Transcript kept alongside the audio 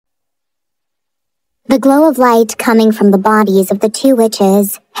The glow of light coming from the bodies of the two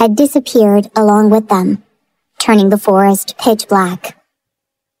witches had disappeared along with them, turning the forest pitch black.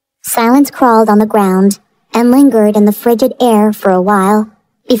 Silence crawled on the ground and lingered in the frigid air for a while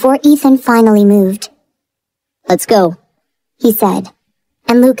before Ethan finally moved. "Let's go," he said,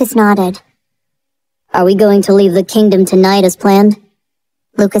 and Lucas nodded. "Are we going to leave the kingdom tonight as planned?"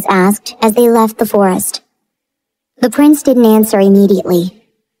 Lucas asked as they left the forest. The prince didn't answer immediately.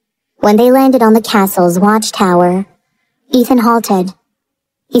 When they landed on the castle's watchtower, Ethan halted.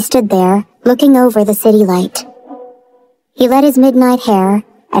 He stood there, looking over the city light. He let his midnight hair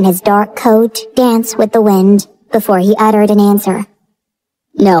and his dark coat dance with the wind before he uttered an answer.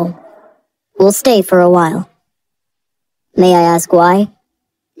 "No. We'll stay for a while." "May I ask why?"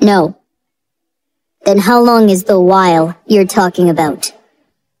 "No." "Then how long is the while you're talking about?"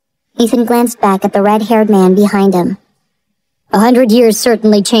 Ethan glanced back at the red-haired man behind him. 100 years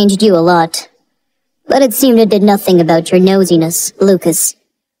certainly changed you a lot. But it seemed it did nothing about your nosiness, Lucas.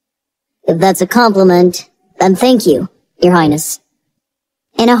 If that's a compliment, then thank you, Your Highness.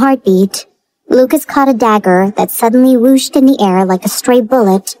 In a heartbeat, Lucas caught a dagger that suddenly whooshed in the air like a stray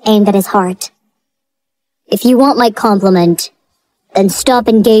bullet aimed at his heart. If you want my compliment, then stop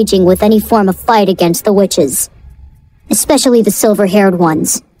engaging with any form of fight against the witches, especially the silver-haired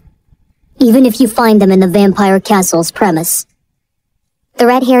ones, even if you find them in the vampire castle's premise. The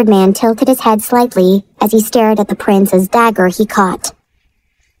red-haired man tilted his head slightly as he stared at the prince's dagger he caught.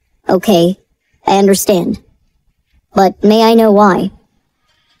 "Okay, I understand. But may I know why?"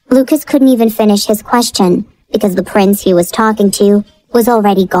 Lucas couldn't even finish his question because the prince he was talking to was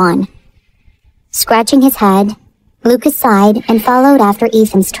already gone. Scratching his head, Lucas sighed and followed after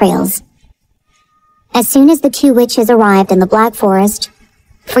Ethan's trails. As soon as the two witches arrived in the Black Forest,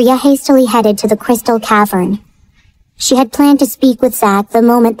 Freya hastily headed to the Crystal Cavern. She had planned to speak with Zack the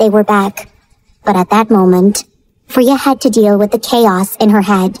moment they were back, but at that moment, Freya had to deal with the chaos in her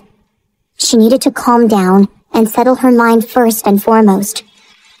head. She needed to calm down and settle her mind first and foremost,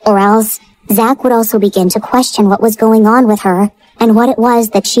 or else Zack would also begin to question what was going on with her and what it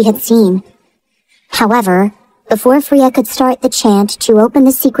was that she had seen. However, before Freya could start the chant to open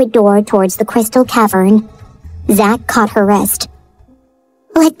the secret door towards the Crystal Cavern, Zack caught her wrist.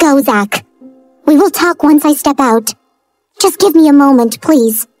 "Let go, Zack. We will talk once I step out. Just give me a moment,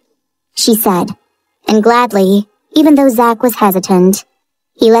 please," she said, and gladly, even though Zack was hesitant,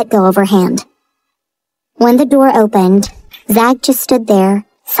 he let go of her hand. When the door opened, Zack just stood there,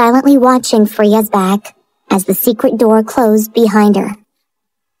 silently watching Freya's back as the secret door closed behind her.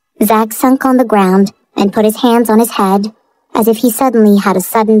 Zack sunk on the ground and put his hands on his head as if he suddenly had a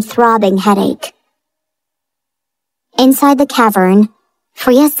sudden throbbing headache. Inside the cavern,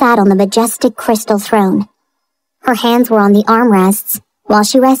 Freya sat on the majestic crystal throne. Her hands were on the armrests while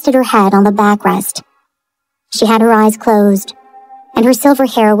she rested her head on the backrest. She had her eyes closed, and her silver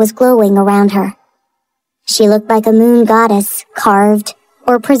hair was glowing around her. She looked like a moon goddess carved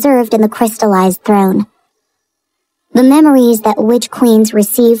or preserved in the crystallized throne. The memories that witch queens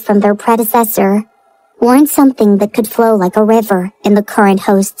received from their predecessor weren't something that could flow like a river in the current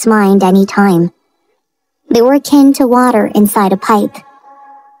host's mind any time. They were akin to water inside a pipe.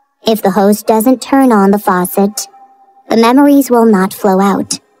 If the host doesn't turn on the faucet, the memories will not flow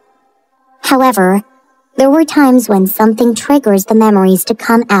out. However, there were times when something triggers the memories to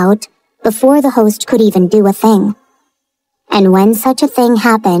come out before the host could even do a thing. And when such a thing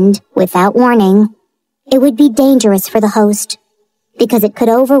happened without warning, it would be dangerous for the host, because it could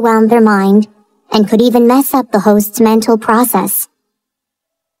overwhelm their mind and could even mess up the host's mental process.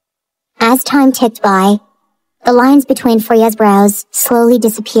 As time ticked by, the lines between Freya's brows slowly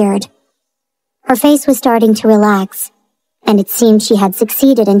disappeared. Her face was starting to relax, and it seemed she had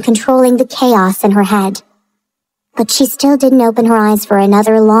succeeded in controlling the chaos in her head. But she still didn't open her eyes for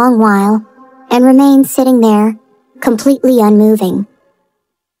another long while, and remained sitting there, completely unmoving.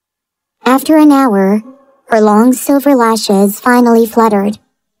 After an hour, her long silver lashes finally fluttered,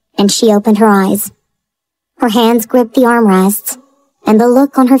 and she opened her eyes. Her hands gripped the armrests, and the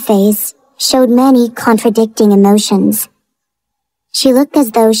look on her face showed many contradicting emotions. She looked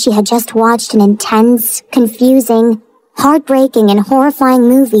as though she had just watched an intense, confusing, heartbreaking, and horrifying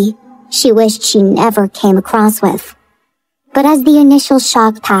movie she wished she never came across with. But as the initial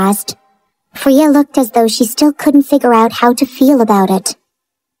shock passed, Freya looked as though she still couldn't figure out how to feel about it.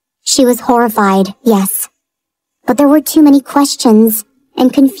 She was horrified, yes, but there were too many questions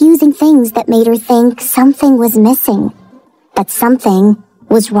and confusing things that made her think something was missing, that something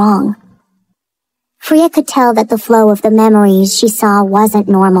was wrong. Freya could tell that the flow of the memories she saw wasn't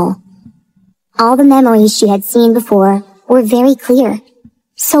normal. All the memories she had seen before were very clear,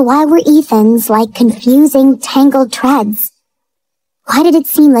 So why were Ethan's like confusing, tangled threads? Why did it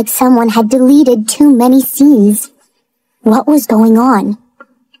seem like someone had deleted too many scenes? What was going on?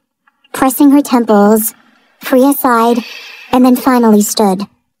 Pressing her temples, Freya sighed, and then finally stood.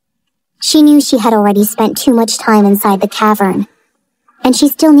 She knew she had already spent too much time inside the cavern, and she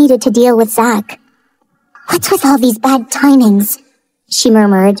still needed to deal with Zack. What's with all these bad timings? She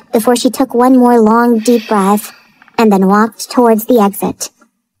murmured before she took one more long, deep breath and then walked towards the exit.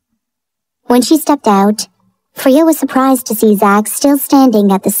 When she stepped out, Freya was surprised to see Zack still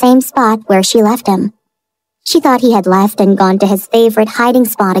standing at the same spot where she left him. She thought he had left and gone to his favorite hiding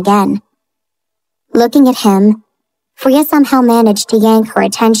spot again. Looking at him, Freya somehow managed to yank her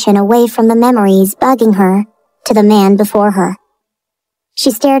attention away from the memories bugging her to the man before her.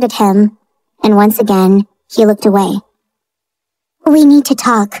 She stared at him, and once again, he looked away. "We need to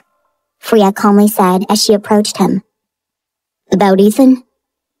talk," Freya calmly said as she approached him. "About Ethan?"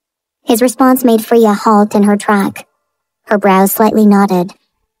 His response made Freya halt in her track. Her brows slightly knotted.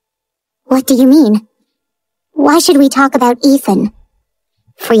 "What do you mean? Why should we talk about Ethan?"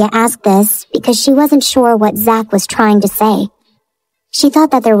 Freya asked this because she wasn't sure what Zack was trying to say. She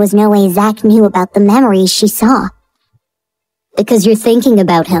thought that there was no way Zack knew about the memories she saw. "Because you're thinking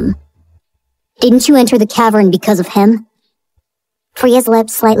about him. Didn't you enter the cavern because of him?" Freya's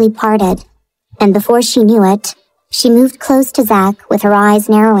lips slightly parted, and before she knew it, she moved close to Zack with her eyes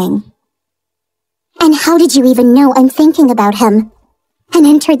narrowing. "And how did you even know I'm thinking about him? And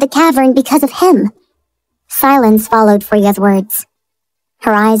entered the cavern because of him?" Silence followed Freya's words.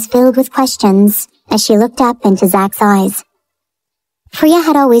 Her eyes filled with questions as she looked up into Zack's eyes. Freya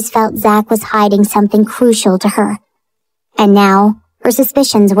had always felt Zack was hiding something crucial to her, and now her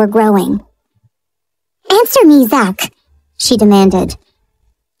suspicions were growing. "Answer me, Zack," she demanded.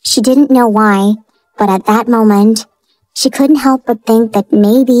 She didn't know why, but at that moment, she couldn't help but think that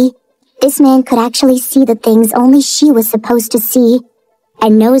maybe this man could actually see the things only she was supposed to see,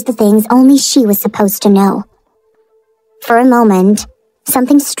 and knows the things only she was supposed to know. For a moment,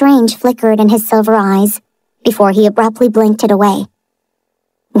 something strange flickered in his silver eyes before he abruptly blinked it away.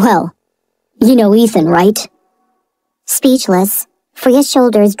 "Well, you know Ethan, right?" Speechless, Freya's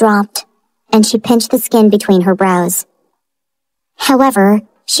shoulders dropped, and she pinched the skin between her brows. However,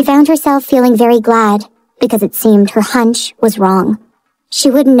 she found herself feeling very glad because it seemed her hunch was wrong. She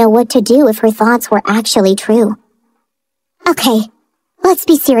wouldn't know what to do if her thoughts were actually true. "Okay, let's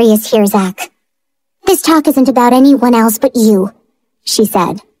be serious here, Zack. This talk isn't about anyone else but you," she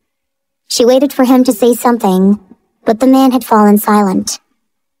said. She waited for him to say something, but the man had fallen silent.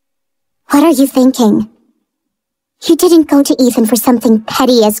 "What are you thinking? You didn't go to Ethan for something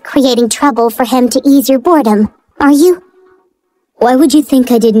petty as creating trouble for him to ease your boredom, are you?" "Why would you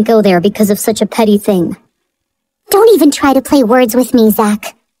think I didn't go there because of such a petty thing?" "Don't even try to play words with me,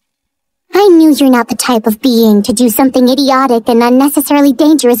 Zack. I knew you're not the type of being to do something idiotic and unnecessarily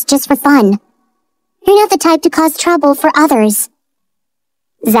dangerous just for fun. You're not the type to cause trouble for others."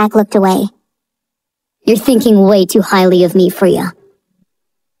 Zack looked away. "You're thinking way too highly of me, Freya."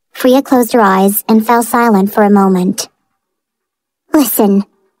 Freya closed her eyes and fell silent for a moment. "Listen."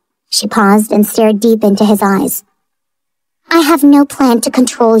 She paused and stared deep into his eyes. "I have no plan to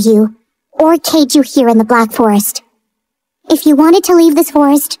control you or cage you here in the Black Forest. If you wanted to leave this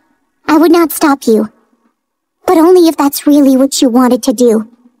forest, I would not stop you. But only if that's really what you wanted to do,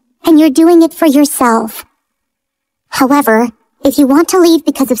 and you're doing it for yourself. However, if you want to leave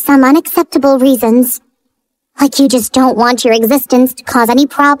because of some unacceptable reasons, like you just don't want your existence to cause any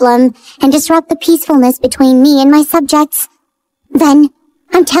problem and disrupt the peacefulness between me and my subjects, then,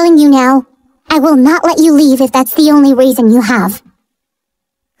 I'm telling you now, I will not let you leave if that's the only reason you have."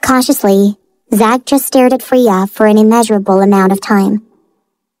 Cautiously, Zack just stared at Freya for an immeasurable amount of time.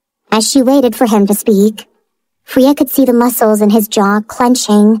 As she waited for him to speak, Freya could see the muscles in his jaw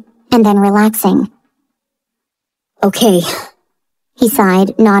clenching and then relaxing. "Okay," he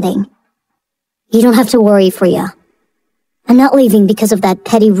sighed, nodding. "You don't have to worry, Freya. I'm not leaving because of that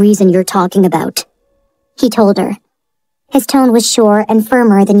petty reason you're talking about," he told her. His tone was sure and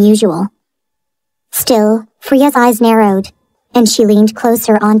firmer than usual. Still, Freya's eyes narrowed, and she leaned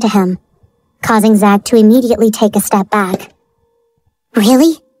closer onto him, causing Zack to immediately take a step back.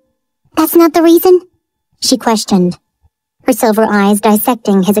 "Really? That's not the reason?" she questioned, her silver eyes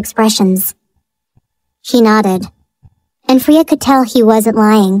dissecting his expressions. He nodded, and Freya could tell he wasn't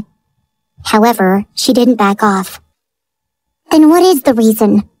lying. However, she didn't back off. "Then what is the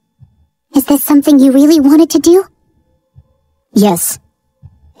reason? Is this something you really wanted to do?" "Yes."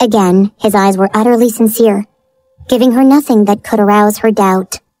 Again, his eyes were utterly sincere, giving her nothing that could arouse her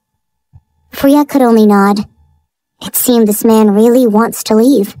doubt. Freya could only nod. It seemed this man really wants to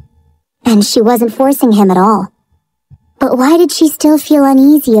leave, and she wasn't forcing him at all. But why did she still feel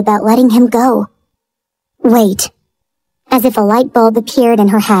uneasy about letting him go? Wait. As if a light bulb appeared in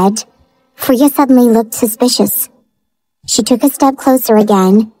her head, Freya suddenly looked suspicious. She took a step closer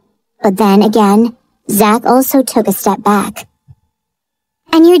again, but then again, Zack also took a step back.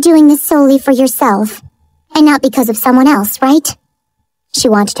 And you're doing this solely for yourself, and not because of someone else, right? She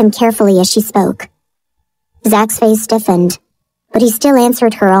watched him carefully as she spoke. Zack's face stiffened, but he still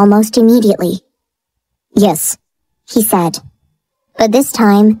answered her almost immediately. Yes, he said. But this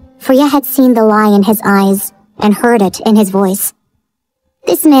time, Freya had seen the lie in his eyes and heard it in his voice.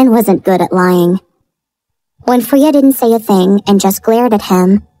 This man wasn't good at lying. When Freya didn't say a thing and just glared at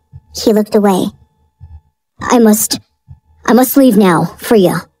him, he looked away. I must leave now,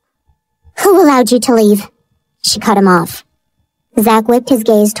 Freya. Who allowed you to leave? She cut him off. Zack whipped his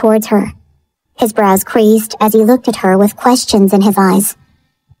gaze towards her. His brows creased as he looked at her with questions in his eyes.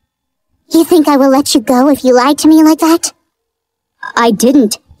 You think I will let you go if you lied to me like that? I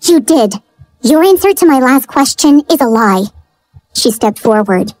didn't. You did. Your answer to my last question is a lie. She stepped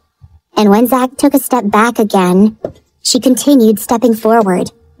forward, and when Zack took a step back again, she continued stepping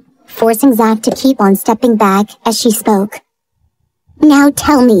forward, forcing Zack to keep on stepping back as she spoke. Now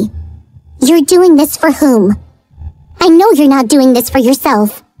tell me, you're doing this for whom? I know you're not doing this for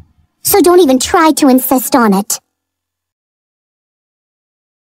yourself, so don't even try to insist on it.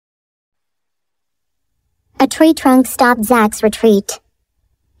 A tree trunk stopped Zack's retreat,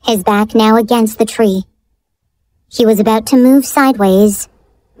 his back now against the tree. He was about to move sideways,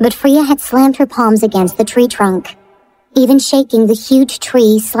 but Freya had slammed her palms against the tree trunk, even shaking the huge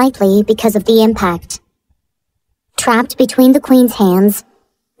tree slightly because of the impact. Trapped between the queen's hands,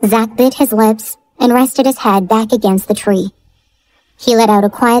 Zack bit his lips and rested his head back against the tree. He let out a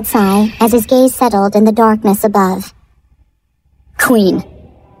quiet sigh as his gaze settled in the darkness above. Queen,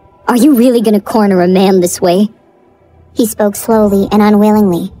 are you really gonna corner a man this way? He spoke slowly and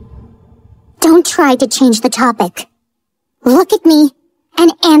unwillingly. Don't try to change the topic. Look at me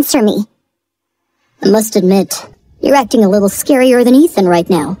and answer me. I must admit, you're acting a little scarier than Ethan right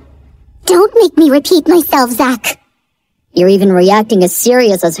now. Don't make me repeat myself, Zack. You're even reacting as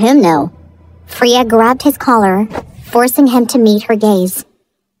serious as him now. Freya grabbed his collar, forcing him to meet her gaze.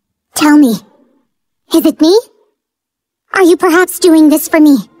 Tell me, is it me? Are you perhaps doing this for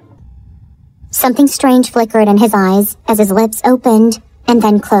me? Something strange flickered in his eyes as his lips opened and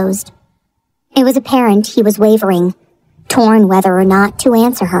then closed. It was apparent he was wavering, torn whether or not to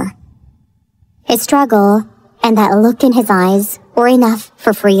answer her. His struggle and that look in his eyes were enough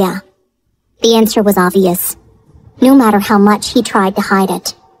for Freya. The answer was obvious, no matter how much he tried to hide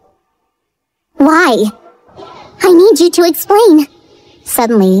it. Why? I need you to explain.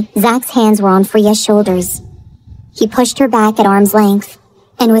 Suddenly, Zack's hands were on Freya's shoulders. He pushed her back at arm's length,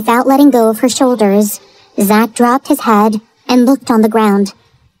 and without letting go of her shoulders, Zack dropped his head and looked on the ground.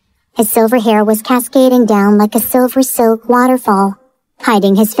 His silver hair was cascading down like a silver silk waterfall,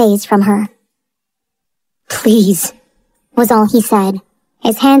 hiding his face from her. Please, was all he said.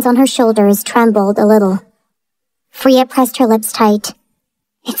 His hands on her shoulders trembled a little. Freya pressed her lips tight.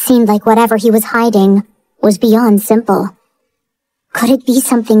 It seemed like whatever he was hiding was beyond simple. Could it be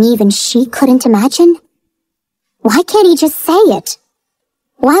something even she couldn't imagine? Why can't he just say it?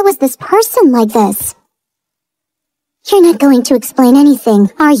 Why was this person like this? You're not going to explain anything,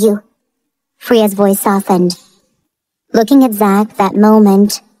 are you? Freya's voice softened. Looking at Zack that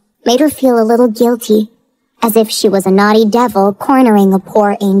moment made her feel a little guilty, as if she was a naughty devil cornering a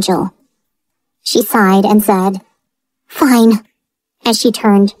poor angel. She sighed and said, Fine, as she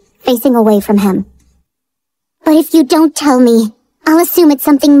turned, facing away from him. But if you don't tell me, I'll assume it's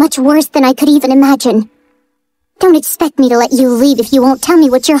something much worse than I could even imagine. Don't expect me to let you leave if you won't tell me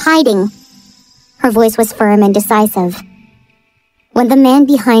what you're hiding. Her voice was firm and decisive. When the man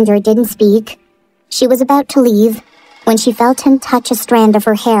behind her didn't speak, she was about to leave when she felt him touch a strand of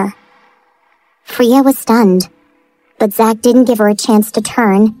her hair. Freya was stunned, but Zack didn't give her a chance to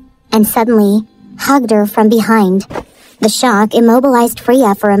turn and suddenly hugged her from behind. The shock immobilized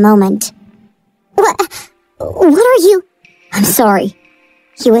Freya for a moment. What are you? I'm sorry,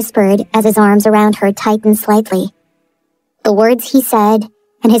 he whispered as his arms around her tightened slightly. The words he said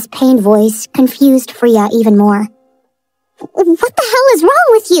and his pained voice confused Freya even more. What the hell is wrong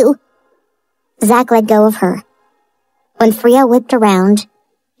with you? Zack let go of her. When Freya whipped around,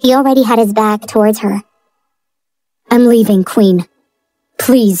 he already had his back towards her. I'm leaving, Queen.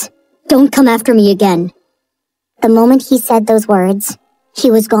 Please, don't come after me again. The moment he said those words,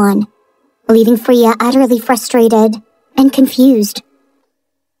 he was gone, leaving Freya utterly frustrated and confused.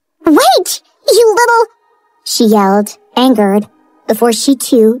 Wait, you little... she yelled, angered, before she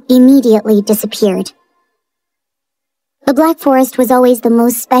too immediately disappeared. The Black Forest was always the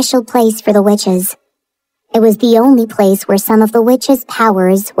most special place for the witches. It was the only place where some of the witches'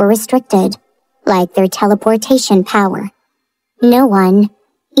 powers were restricted, like their teleportation power. No one,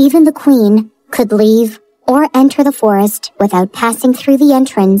 even the queen, could leave or enter the forest without passing through the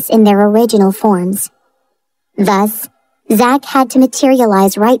entrance in their original forms. Thus, Zack had to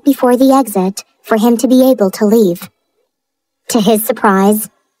materialize right before the exit for him to be able to leave. To his surprise,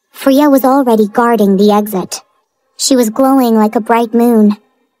 Freya was already guarding the exit. She was glowing like a bright moon,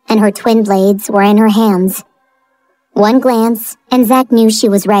 and her twin blades were in her hands. One glance, and Zack knew she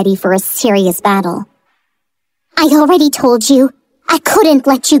was ready for a serious battle. "I already told you, I couldn't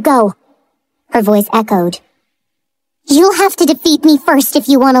let you go," her voice echoed. "You'll have to defeat me first if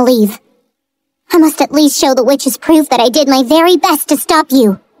you want to leave. I must at least show the witches proof that I did my very best to stop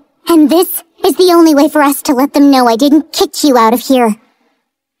you. And this is the only way for us to let them know I didn't kick you out of here."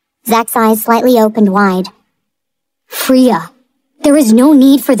 Zack's eyes slightly opened wide. Freya, there is no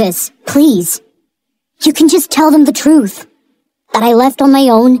need for this, please. You can just tell them the truth. That I left on my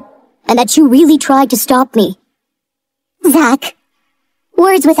own, and that you really tried to stop me. Zack,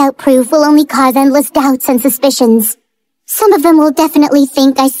 words without proof will only cause endless doubts and suspicions. Some of them will definitely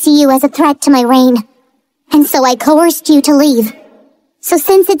think I see you as a threat to my reign, and so I coerced you to leave. So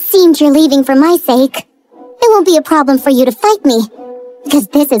since it seemed you're leaving for my sake, it won't be a problem for you to fight me, because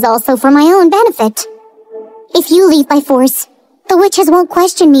this is also for my own benefit. If you leave by force, the witches won't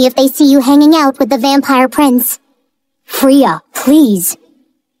question me if they see you hanging out with the vampire prince. Freya, please.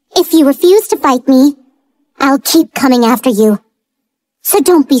 If you refuse to fight me, I'll keep coming after you. So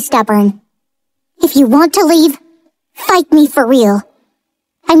don't be stubborn. If you want to leave, fight me for real.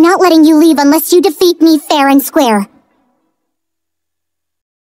 I'm not letting you leave unless you defeat me fair and square.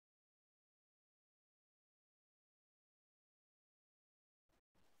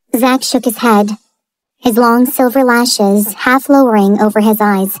 Zack shook his head, his long silver lashes half lowering over his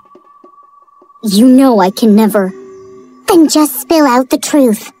eyes. You know I can never. Then just spill out the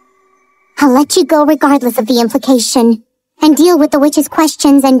truth. I'll let you go regardless of the implication, and deal with the witch's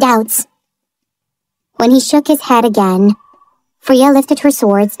questions and doubts. When he shook his head again, Freya lifted her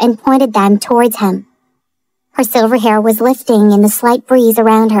swords and pointed them towards him. Her silver hair was lifting in the slight breeze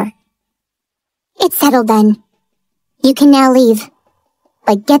around her. It's settled then. You can now leave.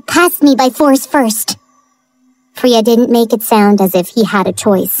 But get past me by force first. Freya didn't make it sound as if he had a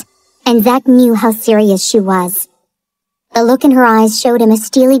choice, and Zack knew how serious she was. The look in her eyes showed him a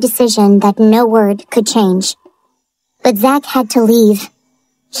steely decision that no word could change. But Zack had to leave.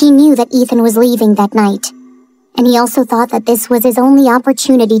 He knew that Ethan was leaving that night, and he also thought that this was his only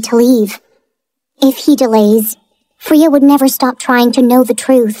opportunity to leave. If he delays, Freya would never stop trying to know the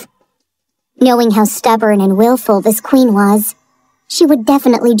truth. Knowing how stubborn and willful this queen was, she would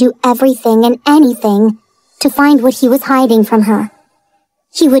definitely do everything and anything to find what he was hiding from her.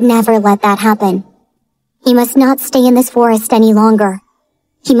 He would never let that happen. He must not stay in this forest any longer.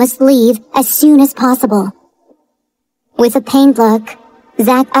 He must leave as soon as possible. With a pained look,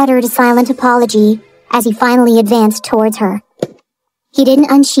 Zack uttered a silent apology as he finally advanced towards her. He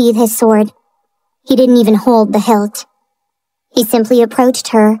didn't unsheath his sword. He didn't even hold the hilt. He simply approached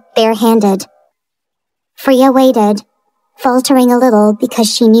her barehanded. Freya waited, faltering a little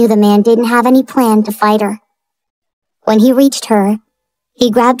because she knew the man didn't have any plan to fight her. When he reached her, he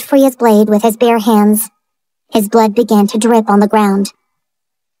grabbed Freya's blade with his bare hands. His blood began to drip on the ground.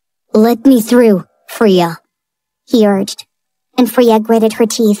 Let me through, Freya, he urged, and Freya gritted her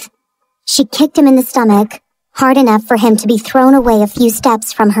teeth. She kicked him in the stomach, hard enough for him to be thrown away a few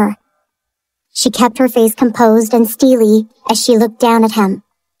steps from her. She kept her face composed and steely as she looked down at him.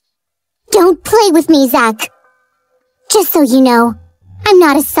 Don't play with me, Zack. Just so you know, I'm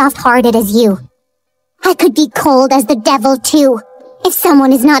not as soft-hearted as you. I could be cold as the devil, too, if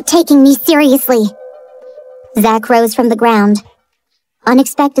someone is not taking me seriously. Zack rose from the ground.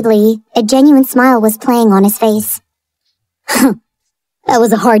 Unexpectedly, a genuine smile was playing on his face. That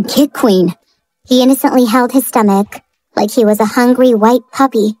was a hard kick, Queen. He innocently held his stomach, like he was a hungry white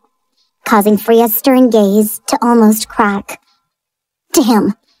puppy, causing Freya's stern gaze to almost crack.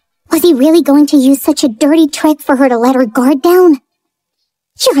 Damn, was he really going to use such a dirty trick for her to let her guard down?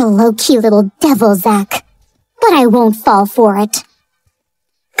 You're a low-key little devil, Zack, but I won't fall for it.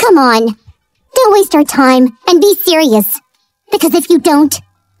 Come on, don't waste our time and be serious, because if you don't,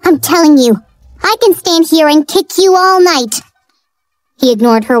 I'm telling you, I can stand here and kick you all night. He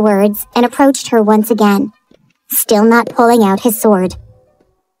ignored her words and approached her once again, still not pulling out his sword.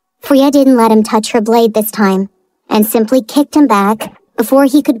 Freya didn't let him touch her blade this time, and simply kicked him back before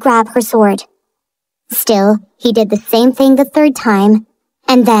he could grab her sword. Still, he did the same thing the third time,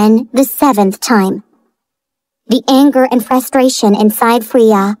 and then the seventh time. The anger and frustration inside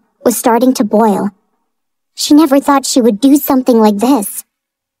Freya was starting to boil. She never thought she would do something like this.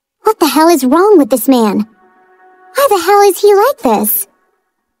 What the hell is wrong with this man? Why the hell is he like this?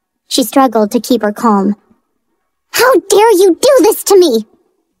 She struggled to keep her calm. How dare you do this to me?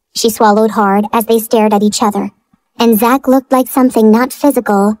 She swallowed hard as they stared at each other, and Zack looked like something not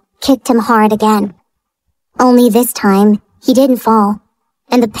physical kicked him hard again. Only this time, he didn't fall,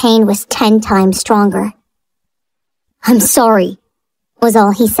 and the pain was 10 times stronger. I'm sorry, was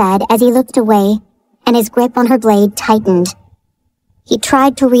all he said as he looked away, and his grip on her blade tightened. He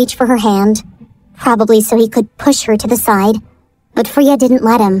tried to reach for her hand, probably so he could push her to the side, but Freya didn't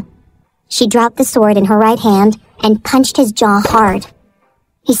let him. She dropped the sword in her right hand and punched his jaw hard.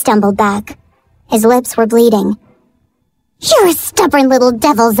 He stumbled back. His lips were bleeding. You're a stubborn little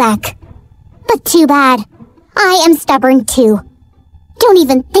devil, Zack. But too bad. I am stubborn too. Don't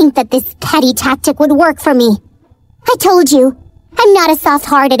even think that this petty tactic would work for me. I told you, I'm not as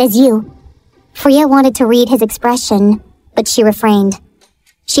soft-hearted as you. Freya wanted to read his expression, but she refrained.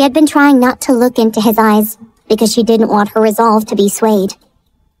 She had been trying not to look into his eyes because she didn't want her resolve to be swayed.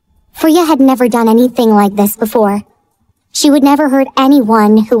 Freya had never done anything like this before. She would never hurt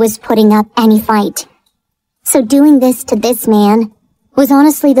anyone who was putting up any fight. So doing this to this man was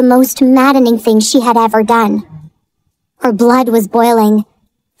honestly the most maddening thing she had ever done. Her blood was boiling,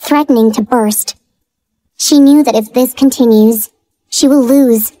 threatening to burst. She knew that if this continues, she will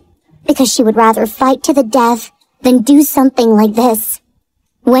lose, because she would rather fight to the death than do something like this.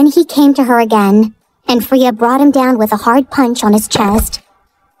 When he came to her again, and Freya brought him down with a hard punch on his chest,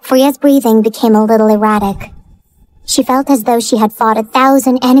 Freya's breathing became a little erratic. She felt as though she had fought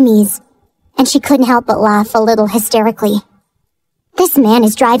 1,000 enemies, and she couldn't help but laugh a little hysterically. This man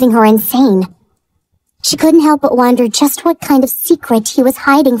is driving her insane. She couldn't help but wonder just what kind of secret he was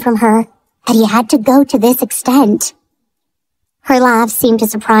hiding from her, that he had to go to this extent. Her laugh seemed to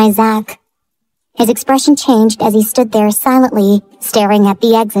surprise Zack. His expression changed as he stood there silently, staring at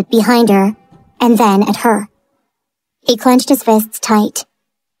the exit behind her, and then at her. He clenched his fists tight.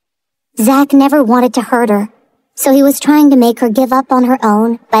 Zack never wanted to hurt her, so he was trying to make her give up on her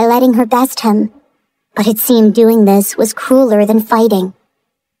own by letting her best him. But it seemed doing this was crueler than fighting.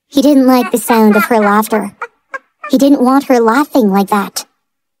 He didn't like the sound of her laughter. He didn't want her laughing like that.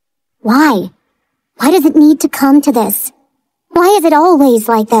 Why? Why does it need to come to this? Why is it always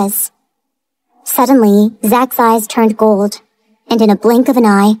like this? Suddenly, Zack's eyes turned gold, and in a blink of an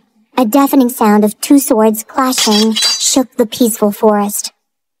eye, a deafening sound of 2 swords clashing shook the peaceful forest.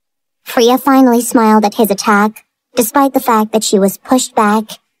 Freya finally smiled at his attack, despite the fact that she was pushed back,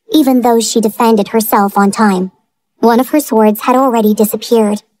 even though she defended herself on time. One of her swords had already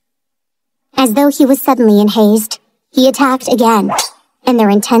disappeared. As though he was suddenly in haste, he attacked again, and their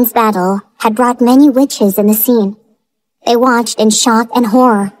intense battle had brought many witches in the scene. They watched in shock and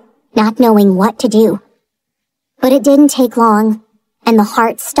horror, not knowing what to do. But it didn't take long, and the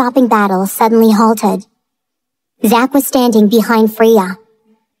heart-stopping battle suddenly halted. Zack was standing behind Freya,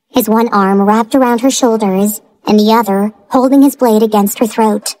 his one arm wrapped around her shoulders, and the other holding his blade against her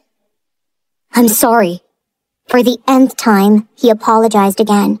throat. I'm sorry. For the nth time, he apologized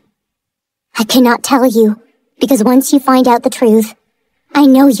again. I cannot tell you, because once you find out the truth, I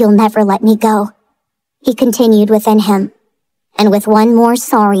know you'll never let me go. He continued within him, and with one more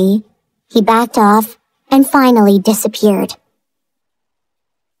sorry, he backed off and finally disappeared.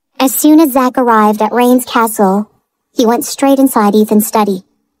 As soon as Zack arrived at Rain's castle, he went straight inside Ethan's study.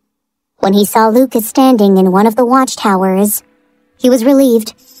 When he saw Lucas standing in one of the watchtowers, he was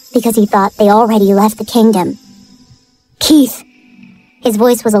relieved because he thought they already left the kingdom. Keith! His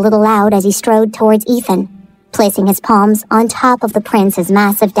voice was a little loud as he strode towards Ethan, placing his palms on top of the prince's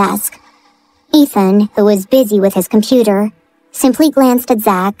massive desk. Ethan, who was busy with his computer, simply glanced at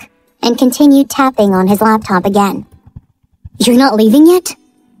Zack and continued tapping on his laptop again. You're not leaving yet?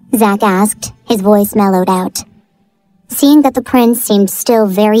 Zack asked, his voice mellowed out. Seeing that the prince seemed still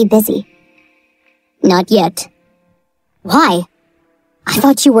very busy. Not yet. Why? I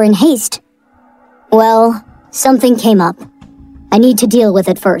thought you were in haste. Well, something came up. I need to deal with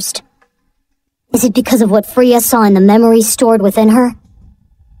it first. Is it because of what Freya saw in the memories stored within her?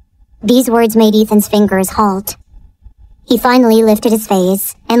 These words made Ethan's fingers halt. He finally lifted his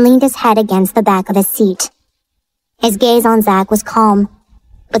face and leaned his head against the back of his seat. His gaze on Zack was calm,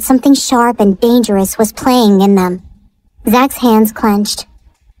 but something sharp and dangerous was playing in them. Zack's hands clenched.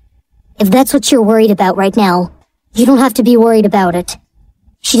 If that's what you're worried about right now, you don't have to be worried about it.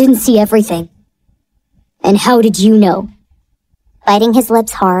 She didn't see everything. And how did you know? Biting his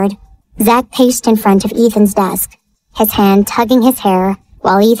lips hard, Zach paced in front of Ethan's desk, his hand tugging his hair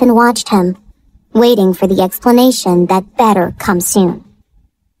while Ethan watched him, waiting for the explanation that better come soon.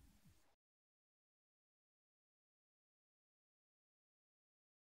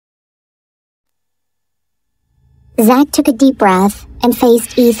 Zach took a deep breath and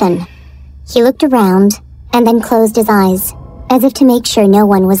faced Ethan. He looked around and then closed his eyes, as if to make sure no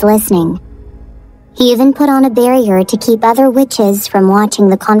one was listening. He even put on a barrier to keep other witches from watching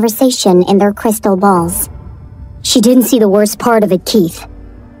the conversation in their crystal balls. She didn't see the worst part of it, Keith.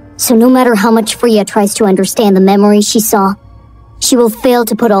 So no matter how much Freya tries to understand the memories she saw, she will fail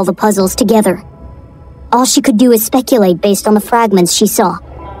to put all the puzzles together. All she could do is speculate based on the fragments she saw.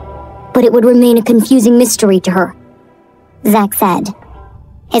 But it would remain a confusing mystery to her, Zach said.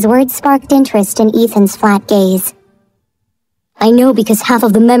 His words sparked interest in Ethan's flat gaze. I know because half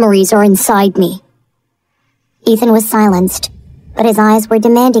of the memories are inside me. Ethan was silenced, but his eyes were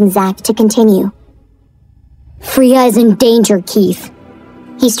demanding Zach to continue. Freya is in danger, Keith.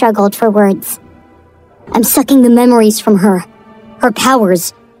 He struggled for words. I'm sucking the memories from her. Her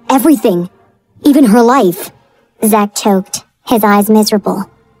powers, everything, even her life. Zach choked, his eyes miserable.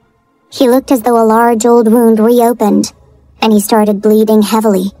 He looked as though a large old wound reopened, and he started bleeding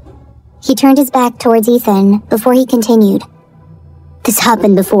heavily. He turned his back towards Ethan before he continued. This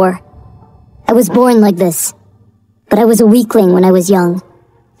happened before. I was born like this, but I was a weakling when I was young.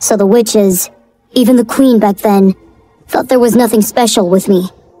 So the witches, even the queen back then, thought there was nothing special with me.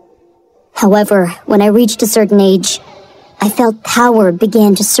 However, when I reached a certain age, I felt power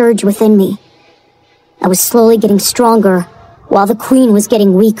began to surge within me. I was slowly getting stronger, while the queen was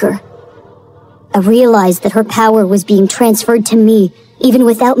getting weaker. I realized that her power was being transferred to me, even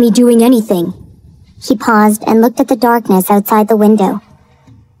without me doing anything. He paused and looked at the darkness outside the window.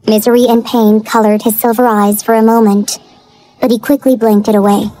 Misery and pain colored his silver eyes for a moment, but he quickly blinked it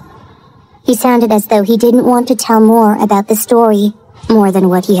away. He sounded as though he didn't want to tell more about the story, more than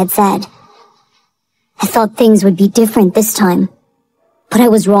what he had said. I thought things would be different this time, but I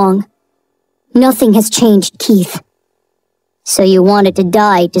was wrong. Nothing has changed, Keith. So you wanted to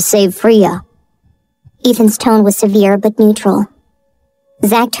die to save Freya? Ethan's tone was severe but neutral.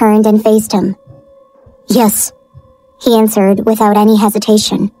 Zach turned and faced him. Yes, he answered without any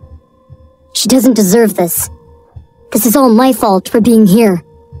hesitation. She doesn't deserve this. This is all my fault for being here,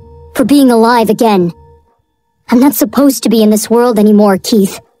 for being alive again. I'm not supposed to be in this world anymore,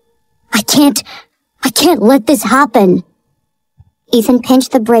 Keith. I can't let this happen. Ethan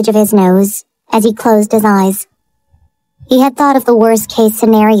pinched the bridge of his nose as he closed his eyes. He had thought of the worst-case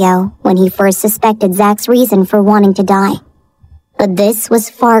scenario when he first suspected Zach's reason for wanting to die. But this was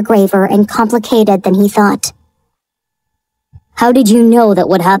far graver and complicated than he thought. How did you know that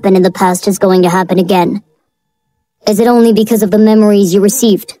what happened in the past is going to happen again? Is it only because of the memories you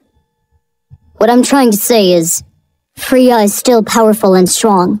received? What I'm trying to say is, Freya is still powerful and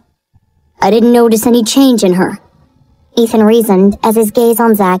strong. I didn't notice any change in her. Ethan reasoned as his gaze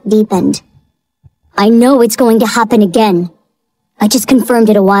on Zach deepened. I know it's going to happen again. I just confirmed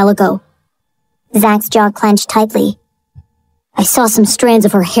it a while ago. Zach's jaw clenched tightly. I saw some strands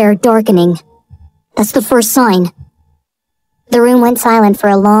of her hair darkening. That's the first sign. The room went silent for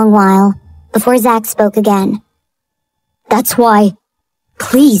a long while before Zach spoke again. That's why.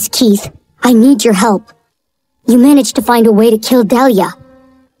 Please, Keith, I need your help. You managed to find a way to kill Dahlia.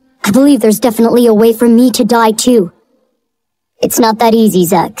 I believe there's definitely a way for me to die too. It's not that easy,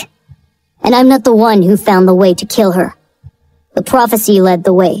 Zach. And I'm not the one who found the way to kill her. The prophecy led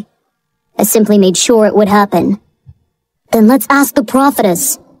the way. I simply made sure it would happen. Then let's ask the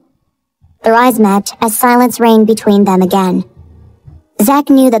prophetess. Their eyes met as silence reigned between them again.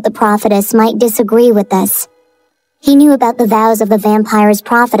 Zach knew that the prophetess might disagree with this. He knew about the vows of the vampire's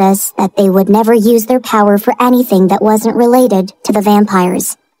prophetess that they would never use their power for anything that wasn't related to the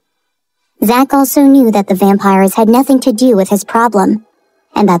vampires. Zach also knew that the vampires had nothing to do with his problem,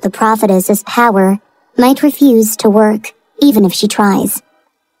 and that the prophetess's power might refuse to work, even if she tries.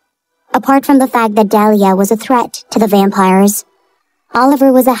 Apart from the fact that Dahlia was a threat to the vampires,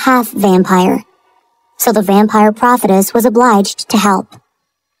 Oliver was a half-vampire, so the vampire prophetess was obliged to help.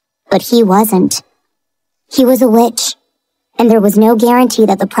 But he wasn't. He was a witch, and there was no guarantee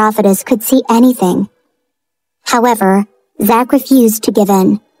that the prophetess could see anything. However, Zach refused to give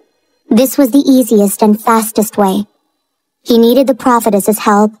in. This was the easiest and fastest way. He needed the prophetess's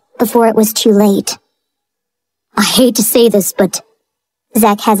help before it was too late. I hate to say this, but...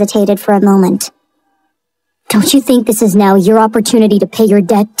 Zach hesitated for a moment. Don't you think this is now your opportunity to pay your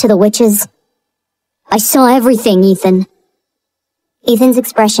debt to the witches? I saw everything, Ethan. Ethan's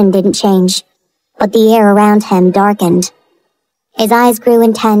expression didn't change, but the air around him darkened. His eyes grew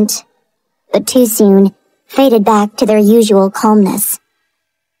intent, but too soon faded back to their usual calmness.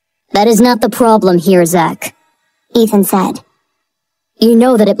 "That is not the problem here, Zach," Ethan said. "You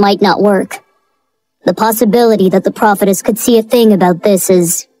know that it might not work. The possibility that the prophetess could see a thing about this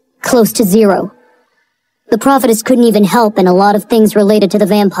is close to zero. The prophetess couldn't even help in a lot of things related to the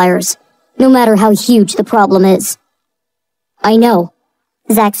vampires, no matter how huge the problem is." "I know."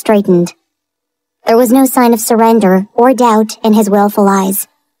 Zach straightened. There was no sign of surrender or doubt in his willful eyes.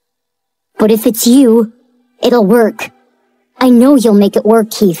 "But if it's you, it'll work. I know you'll make it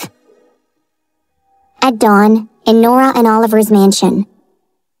work, Keith." At dawn, in Nora and Oliver's mansion,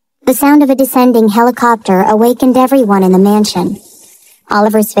 the sound of a descending helicopter awakened everyone in the mansion.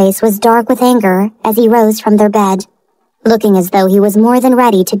 Oliver's face was dark with anger as he rose from their bed, looking as though he was more than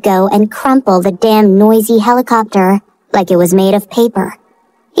ready to go and crumple the damn noisy helicopter like it was made of paper.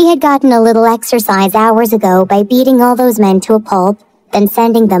 He had gotten a little exercise hours ago by beating all those men to a pulp, then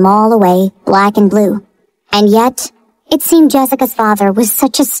sending them all away, black and blue. And yet, it seemed Jessica's father was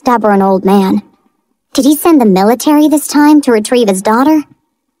such a stubborn old man. Did he send the military this time to retrieve his daughter?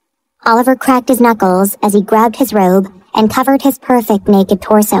 Oliver cracked his knuckles as he grabbed his robe and covered his perfect naked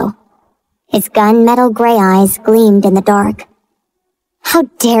torso. His gunmetal gray eyes gleamed in the dark. How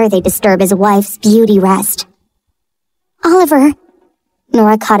dare they disturb his wife's beauty rest? "Oliver!"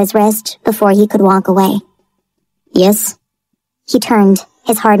 Nora caught his wrist before he could walk away. "Yes?" He turned.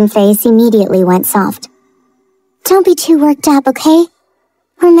 His hardened face immediately went soft. "Don't be too worked up, okay?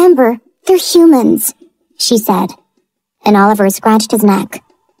 Remember, they're humans," she said, and Oliver scratched his neck.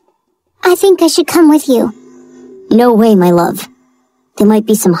 "I think I should come with you." "No way, my love. They might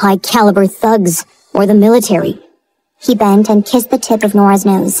be some high-caliber thugs, or the military." He bent and kissed the tip of Nora's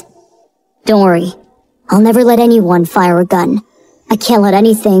nose. "Don't worry. I'll never let anyone fire a gun. I can't let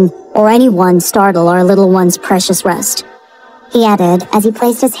anything or anyone startle our little one's precious rest," he added as he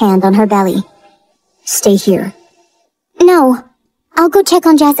placed his hand on her belly. "Stay here." "No, I'll go check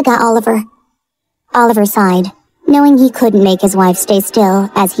on Jessica, Oliver." Oliver sighed, knowing he couldn't make his wife stay still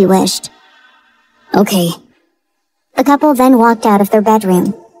as he wished. "Okay." The couple then walked out of their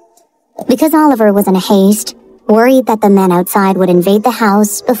bedroom. Because Oliver was in a haste, worried that the men outside would invade the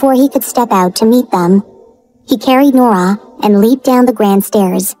house before he could step out to meet them, he carried Nora and leaped down the grand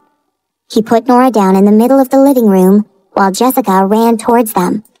stairs. He put Nora down in the middle of the living room while Jessica ran towards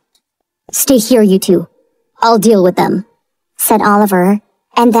them. "Stay here, you two. I'll deal with them," said Oliver,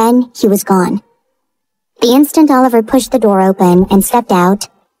 and then he was gone. The instant Oliver pushed the door open and stepped out,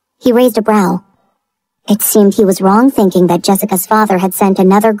 he raised a brow. It seemed he was wrong thinking that Jessica's father had sent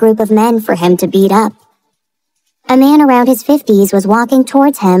another group of men for him to beat up. A man around his 50s was walking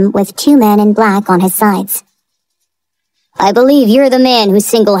towards him with 2 men in black on his sides. "I believe you're the man who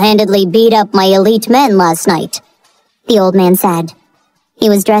single-handedly beat up my elite men last night," the old man said. He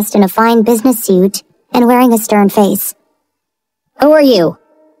was dressed in a fine business suit and wearing a stern face. "Who are you?"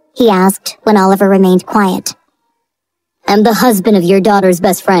 he asked when Oliver remained quiet. "I'm the husband of your daughter's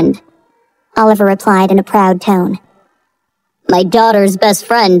best friend," Oliver replied in a proud tone. "My daughter's best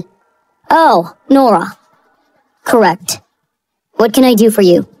friend? Oh, Nora." "Correct. What can I do for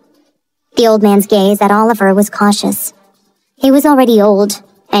you?" The old man's gaze at Oliver was cautious. He was already old,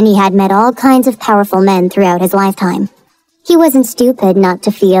 and he had met all kinds of powerful men throughout his lifetime. He wasn't stupid not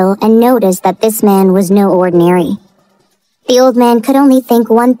to feel and notice that this man was no ordinary. The old man could only think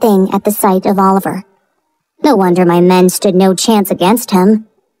one thing at the sight of Oliver. No wonder my men stood no chance against him.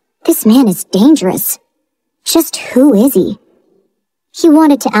 This man is dangerous. Just who is he? He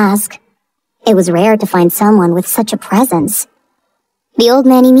wanted to ask. It was rare to find someone with such a presence. The old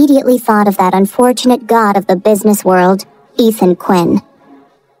man immediately thought of that unfortunate god of the business world, Ethan Quinn.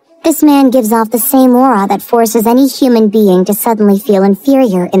 This man gives off the same aura that forces any human being to suddenly feel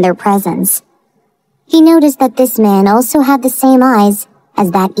inferior in their presence. He noticed that this man also had the same eyes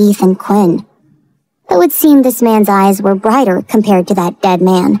as that Ethan Quinn. Though it seemed this man's eyes were brighter compared to that dead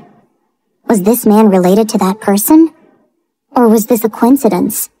man. Was this man related to that person? Or was this a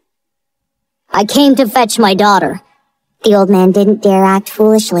coincidence? "I came to fetch my daughter." The old man didn't dare act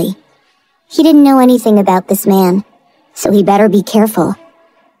foolishly. He didn't know anything about this man, so he better be careful.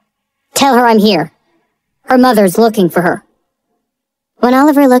 "Tell her I'm here. Her mother's looking for her." When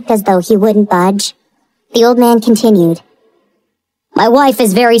Oliver looked as though he wouldn't budge, the old man continued. "My wife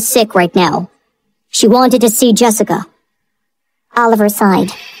is very sick right now. She wanted to see Jessica." Oliver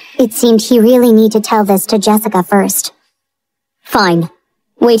sighed. It seemed he really needed to tell this to Jessica first. "Fine.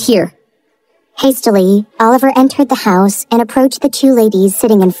 Wait here." Hastily, Oliver entered the house and approached the 2 ladies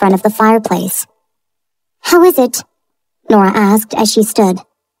sitting in front of the fireplace. "How is it?" Nora asked as she stood.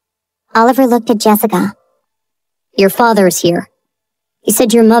 Oliver looked at Jessica. "Your father is here." He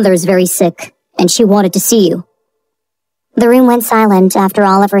said your mother's very sick, and she wanted to see you. The room went silent after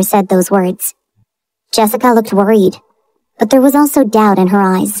Oliver said those words. Jessica looked worried, but there was also doubt in her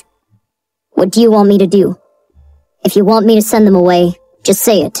eyes. What do you want me to do? If you want me to send them away, just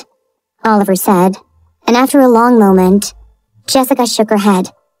say it, Oliver said, and after a long moment, Jessica shook her head.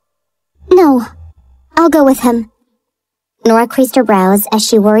 No, I'll go with him. Nora creased her brows as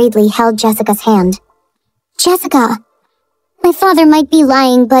she worriedly held Jessica's hand. Jessica, my father might be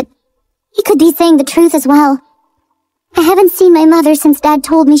lying, but he could be saying the truth as well. I haven't seen my mother since Dad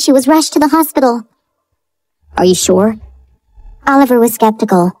told me she was rushed to the hospital. Are you sure? Oliver was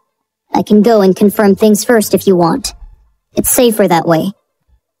skeptical. I can go and confirm things first if you want. It's safer that way.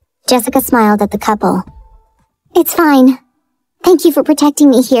 Jessica smiled at the couple. It's fine. Thank you for protecting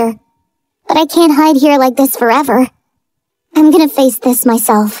me here. But I can't hide here like this forever. I'm gonna face this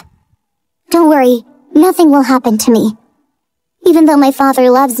myself. Don't worry, nothing will happen to me. Even though my father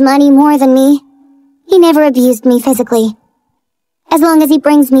loves money more than me, he never abused me physically. As long as he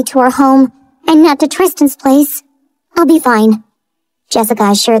brings me to our home and not to Tristan's place, I'll be fine, Jessica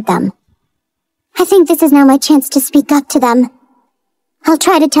assured them. I think this is now my chance to speak up to them. I'll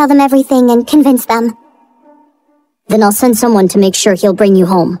try to tell them everything and convince them. Then I'll send someone to make sure he'll bring you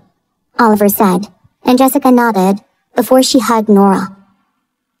home, Oliver said, and Jessica nodded before she hugged Nora.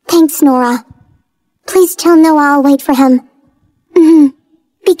 Thanks, Nora. Please tell Noah I'll wait for him.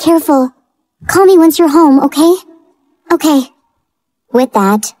 Be careful. Call me once you're home, okay? Okay. With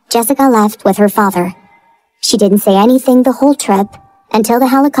that, Jessica left with her father. She didn't say anything the whole trip until the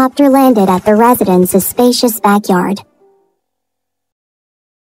helicopter landed at their residence's spacious backyard.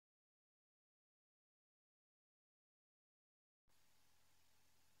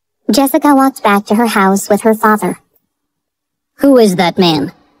 Jessica walked back to her house with her father. Who is that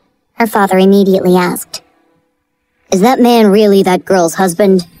man? Her father immediately asked. Is that man really that girl's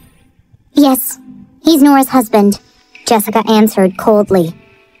husband? Yes, he's Nora's husband, Jessica answered coldly.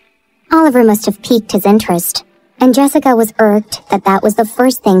 Oliver must have piqued his interest, and Jessica was irked that that was the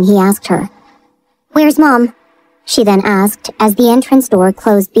first thing he asked her. Where's Mom? She then asked as the entrance door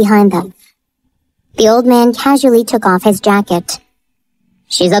closed behind them. The old man casually took off his jacket.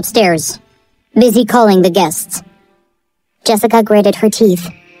 She's upstairs, busy calling the guests. Jessica gritted her teeth.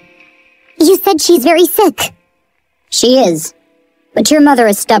 You said she's very sick. She is, but your mother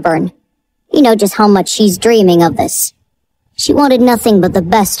is stubborn. You know just how much she's dreaming of this. She wanted nothing but the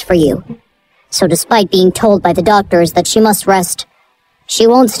best for you. So despite being told by the doctors that she must rest, she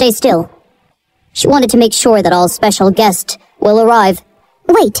won't stay still. She wanted to make sure that all special guests will arrive.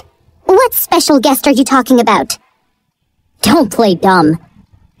 Wait, what special guest are you talking about? Don't play dumb.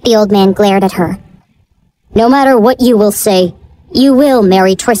 The old man glared at her. No matter what you will say, you will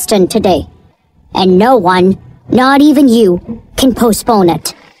marry Tristan today. And no one, not even you, can postpone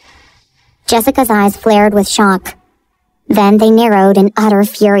it. Jessica's eyes flared with shock. Then they narrowed in utter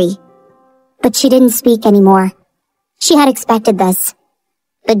fury. But she didn't speak anymore. She had expected this.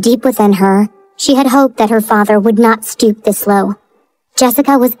 But deep within her, she had hoped that her father would not stoop this low.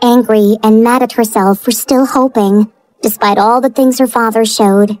 Jessica was angry and mad at herself for still hoping, despite all the things her father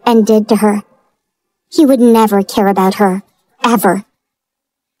showed and did to her. He would never care about her, ever.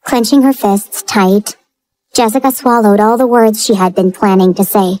 Clenching her fists tight, Jessica swallowed all the words she had been planning to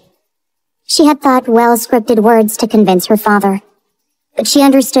say. She had thought well-scripted words to convince her father, but she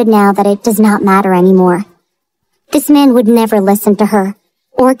understood now that it does not matter anymore. This man would never listen to her,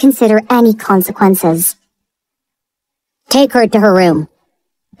 or consider any consequences. Take her to her room,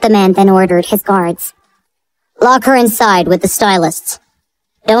 the man then ordered his guards. Lock her inside with the stylists.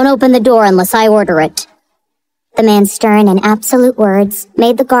 Don't open the door unless I order it. The man's stern and absolute words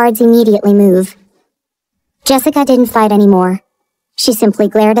made the guards immediately move. Jessica didn't fight anymore. She simply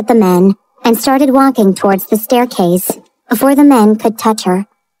glared at the men and started walking towards the staircase before the men could touch her.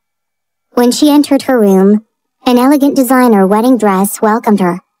 When she entered her room, an elegant designer wedding dress welcomed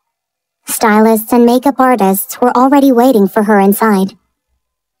her. Stylists and makeup artists were already waiting for her inside.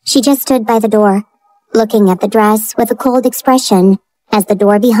 She just stood by the door, looking at the dress with a cold expression as the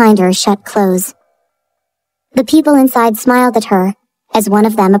door behind her shut close. The people inside smiled at her as one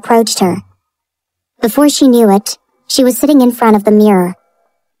of them approached her. Before she knew it, she was sitting in front of the mirror.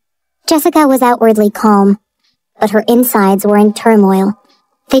 Jessica was outwardly calm, but her insides were in turmoil.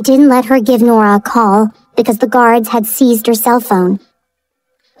 They didn't let her give Nora a call because the guards had seized her cell phone.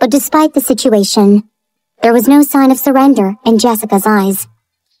 But despite the situation, there was no sign of surrender in Jessica's eyes.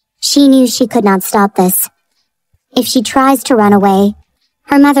 She knew she could not stop this. If she tries to run away,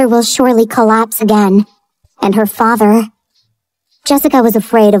 her mother will surely collapse again. And her father... Jessica was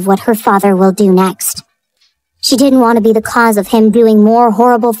afraid of what her father will do next. She didn't want to be the cause of him doing more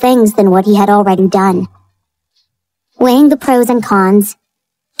horrible things than what he had already done. Weighing the pros and cons,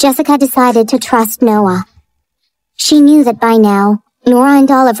 Jessica decided to trust Noah. She knew that by now, Nora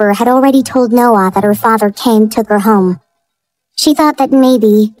and Oliver had already told Noah that her father took her home. She thought that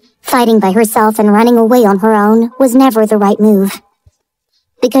maybe fighting by herself and running away on her own was never the right move.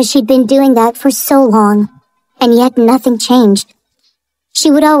 Because she'd been doing that for so long, and yet nothing changed. She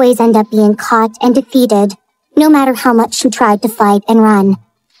would always end up being caught and defeated, no matter how much she tried to fight and run.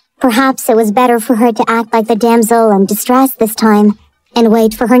 Perhaps it was better for her to act like the damsel in distress this time, and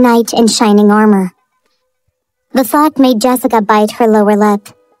wait for her knight in shining armor. The thought made Jessica bite her lower lip.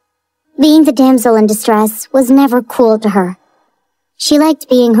 Being the damsel in distress was never cool to her. She liked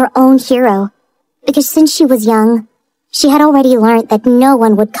being her own hero, because since she was young, she had already learned that no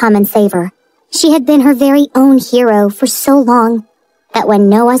one would come and save her. She had been her very own hero for so long that when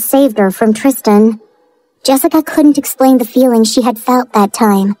Noah saved her from Tristan, Jessica couldn't explain the feeling she had felt that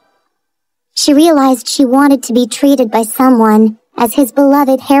time. She realized she wanted to be treated by someone as his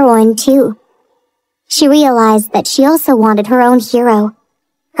beloved heroine too. She realized that she also wanted her own hero,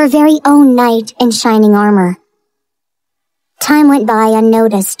 her very own knight in shining armor. Time went by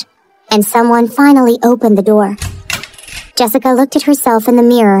unnoticed, and someone finally opened the door. Jessica looked at herself in the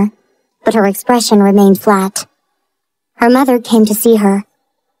mirror, but her expression remained flat. Her mother came to see her,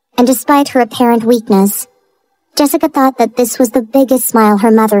 and despite her apparent weakness, Jessica thought that this was the biggest smile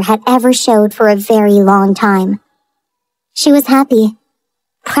her mother had ever showed for a very long time. She was happy,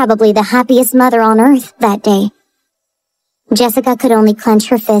 probably the happiest mother on earth that day. Jessica could only clench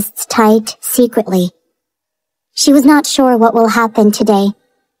her fists tight, secretly. She was not sure what will happen today,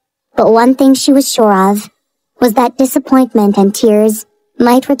 but one thing she was sure of was that disappointment and tears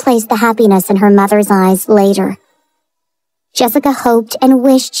might replace the happiness in her mother's eyes later. Jessica hoped and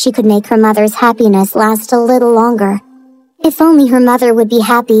wished she could make her mother's happiness last a little longer. If only her mother would be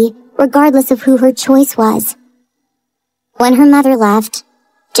happy, regardless of who her choice was. When her mother left,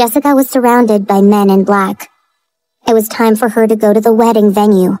 Jessica was surrounded by men in black. It was time for her to go to the wedding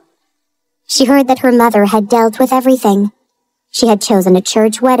venue. She heard that her mother had dealt with everything. She had chosen a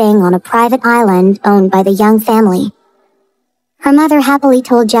church wedding on a private island owned by the young family. Her mother happily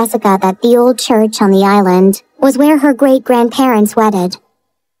told Jessica that the old church on the island was where her great-grandparents wedded.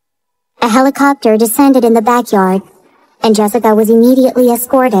 A helicopter descended in the backyard, and Jessica was immediately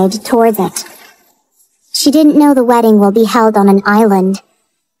escorted towards it. She didn't know the wedding will be held on an island,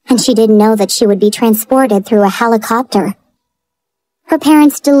 and she didn't know that she would be transported through a helicopter. Her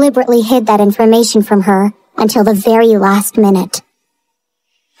parents deliberately hid that information from her until the very last minute.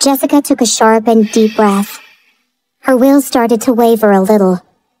 Jessica took a sharp and deep breath. Her will started to waver a little.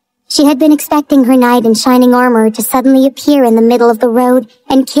 She had been expecting her knight in shining armor to suddenly appear in the middle of the road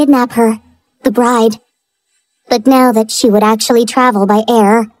and kidnap her, the bride. But now that she would actually travel by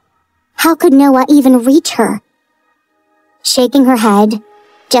air, how could Noah even reach her? Shaking her head,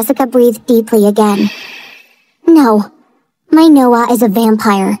 Jessica breathed deeply again. No, my Noah is a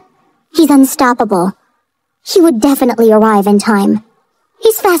vampire. He's unstoppable. He would definitely arrive in time.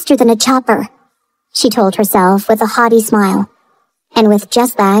 He's faster than a chopper, she told herself with a haughty smile. And with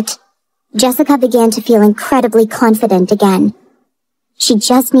just that, Jessica began to feel incredibly confident again. She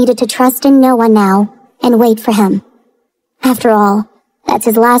just needed to trust in Noah now and wait for him. After all, that's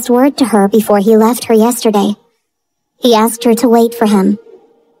his last word to her before he left her yesterday. He asked her to wait for him.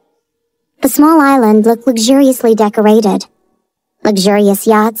 The small island looked luxuriously decorated. Luxurious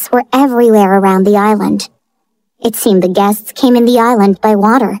yachts were everywhere around the island. It seemed the guests came in the island by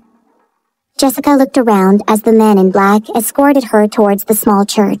water. Jessica looked around as the men in black escorted her towards the small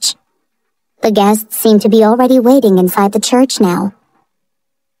church. The guests seemed to be already waiting inside the church now.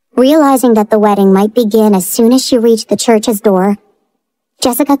 Realizing that the wedding might begin as soon as she reached the church's door,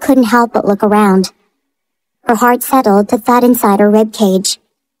 Jessica couldn't help but look around. Her heart settled to thud inside her ribcage.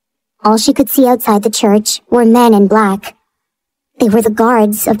 All she could see outside the church were men in black. They were the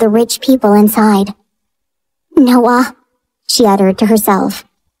guards of the rich people inside. Noah, she uttered to herself.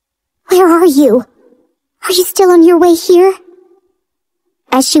 Where are you? Are you still on your way here?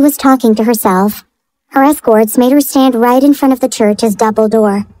 As she was talking to herself, her escorts made her stand right in front of the church's double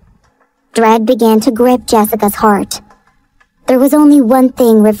door. Dread began to grip Jessica's heart. There was only one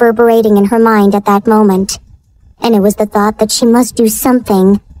thing reverberating in her mind at that moment, and it was the thought that she must do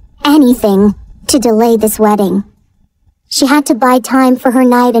something, anything, to delay this wedding. She had to buy time for her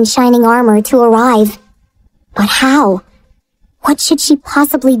knight in shining armor to arrive. But how? What should she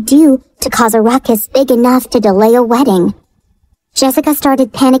possibly do to cause a ruckus big enough to delay a wedding? Jessica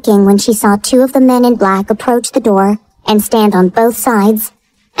started panicking when she saw two of the men in black approach the door and stand on both sides,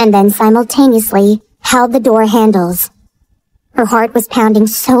 and then simultaneously held the door handles. Her heart was pounding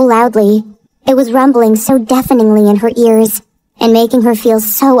so loudly, it was rumbling so deafeningly in her ears, and making her feel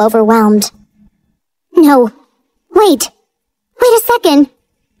so overwhelmed. No, wait a second.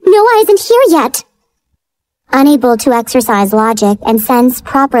 Noah isn't here yet. Unable to exercise logic and sense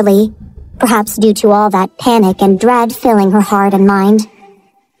properly, perhaps due to all that panic and dread filling her heart and mind,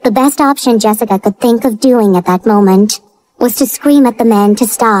 the best option Jessica could think of doing at that moment was to scream at the men to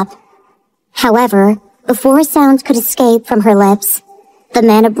stop. However, before a sound could escape from her lips, the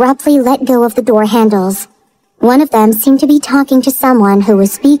men abruptly let go of the door handles. One of them seemed to be talking to someone who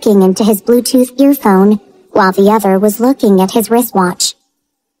was speaking into his Bluetooth earphone, while the other was looking at his wristwatch.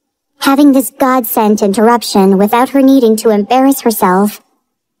 Having this God-sent interruption without her needing to embarrass herself,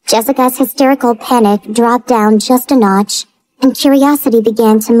 Jessica's hysterical panic dropped down just a notch, and curiosity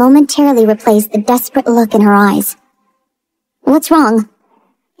began to momentarily replace the desperate look in her eyes. "What's wrong?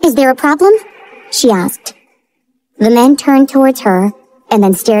 Is there a problem?" she asked. The men turned towards her and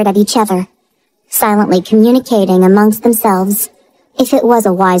then stared at each other, silently communicating amongst themselves if it was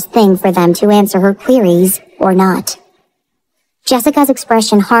a wise thing for them to answer her queries or not. Jessica's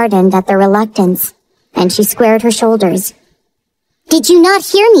expression hardened at their reluctance, and she squared her shoulders. "Did you not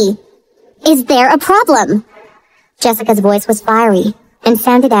hear me? Is there a problem?" Jessica's voice was fiery and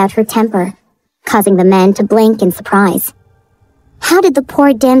sounded out her temper, causing the men to blink in surprise. How did the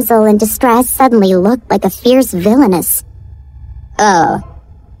poor damsel in distress suddenly look like a fierce villainess?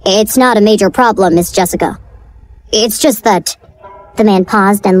 It's not a major problem, Miss Jessica. It's just that..." The man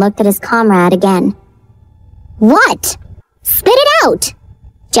paused and looked at his comrade again. "What? Spit it out!"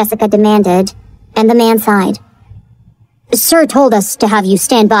 Jessica demanded, and the man sighed. "Sir told us to have you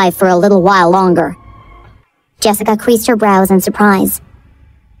stand by for a little while longer." Jessica creased her brows in surprise.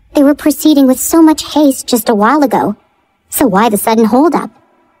 They were proceeding with so much haste just a while ago, so why the sudden hold-up?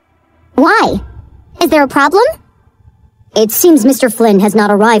 "Why? Is there a problem?" "It seems Mr. Flynn has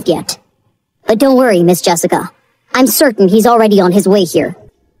not arrived yet. But don't worry, Miss Jessica. I'm certain he's already on his way here.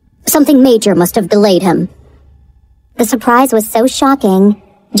 Something major must have delayed him." The surprise was so shocking,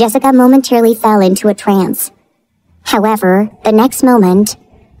 Jessica momentarily fell into a trance. However, the next moment,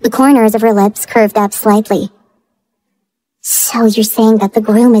 the corners of her lips curved up slightly. "So you're saying that the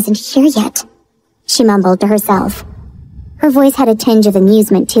groom isn't here yet?" she mumbled to herself. Her voice had a tinge of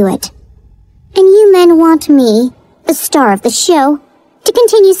amusement to it. "And you men want me, the star of the show, to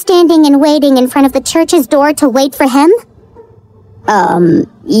continue standing and waiting in front of the church's door to wait for him?"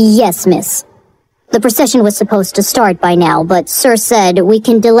 Yes, miss. The procession was supposed to start by now, but Sir said we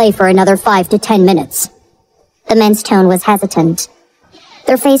can delay for another 5 to 10 minutes. The men's tone was hesitant.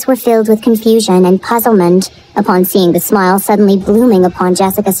 Their faces were filled with confusion and puzzlement upon seeing the smile suddenly blooming upon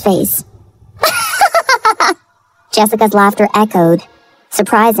Jessica's face. Jessica's laughter echoed,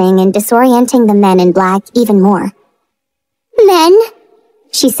 surprising and disorienting the men in black even more. "Men,"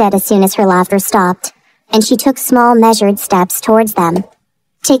 she said as soon as her laughter stopped, and she took small measured steps towards them,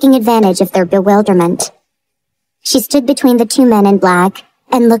 taking advantage of their bewilderment. She stood between the two men in black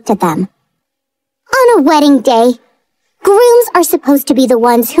and looked at them. "On a wedding day, grooms are supposed to be the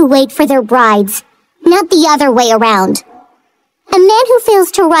ones who wait for their brides, not the other way around. A man who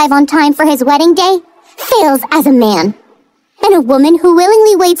fails to arrive on time for his wedding day fails as a man. And a woman who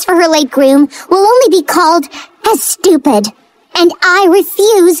willingly waits for her late groom will only be called as stupid. And I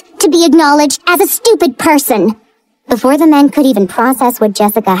refuse to be acknowledged as a stupid person." Before the men could even process what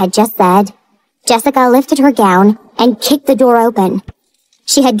Jessica had just said, Jessica lifted her gown and kicked the door open.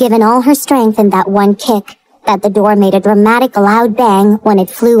 She had given all her strength in that one kick that the door made a dramatic loud bang when it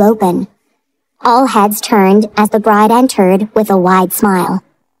flew open. All heads turned as the bride entered with a wide smile.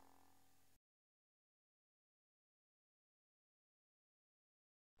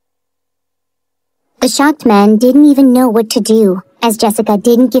 The shocked men didn't even know what to do, as Jessica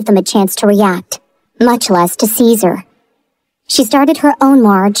didn't give them a chance to react, much less to seize her. She started her own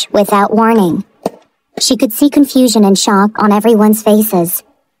march without warning. She could see confusion and shock on everyone's faces.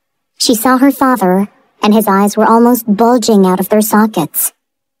 She saw her father, and his eyes were almost bulging out of their sockets.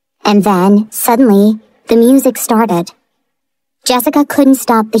 And then, suddenly, the music started. Jessica couldn't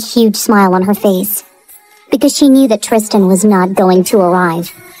stop the huge smile on her face, because she knew that Tristan was not going to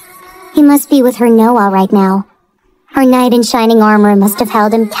arrive. He must be with her Noah right now. Her knight in shining armor must have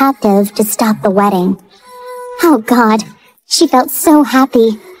held him captive to stop the wedding. Oh God, she felt so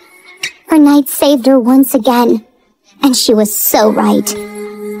happy. Her knight saved her once again, and she was so right.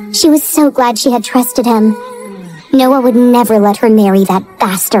 She was so glad she had trusted him. Noah would never let her marry that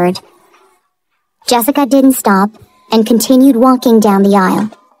bastard. Jessica didn't stop and continued walking down the aisle.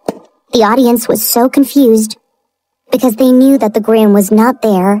 The audience was so confused because they knew that the groom was not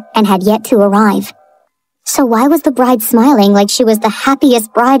there and had yet to arrive. So why was the bride smiling like she was the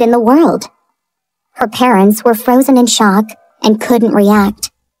happiest bride in the world? Her parents were frozen in shock and couldn't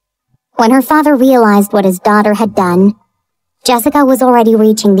react. When her father realized what his daughter had done, Jessica was already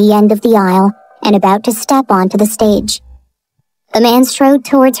reaching the end of the aisle and about to step onto the stage. The man strode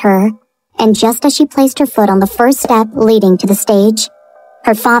towards her, and just as she placed her foot on the first step leading to the stage,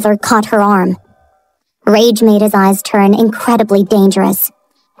 her father caught her arm. Rage made his eyes turn incredibly dangerous,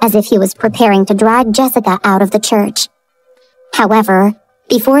 as if he was preparing to drag Jessica out of the church. However,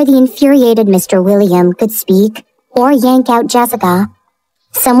 before the infuriated Mr. William could speak or yank out Jessica,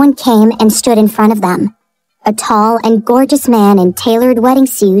 someone came and stood in front of them. A tall and gorgeous man in tailored wedding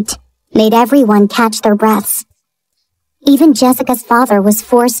suit made everyone catch their breaths. Even Jessica's father was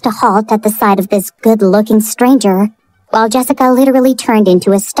forced to halt at the sight of this good-looking stranger, while Jessica literally turned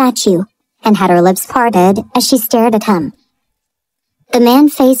into a statue and had her lips parted as she stared at him. The man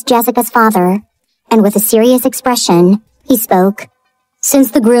faced Jessica's father, and with a serious expression, he spoke. "Since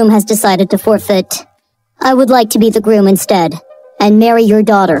the groom has decided to forfeit, I would like to be the groom instead, and marry your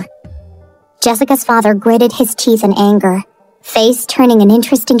daughter." Jessica's father gritted his teeth in anger, face turning an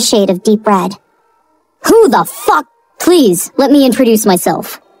interesting shade of deep red. "Who the fuck? Please, let me introduce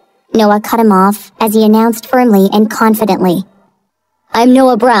myself." Noah cut him off as he announced firmly and confidently. "I'm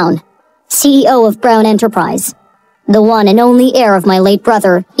Noah Brown, CEO of Brown Enterprise, the one and only heir of my late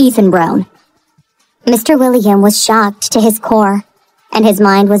brother, Ethan Brown." Mr. William was shocked to his core, and his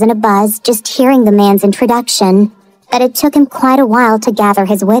mind was in a buzz just hearing the man's introduction that it took him quite a while to gather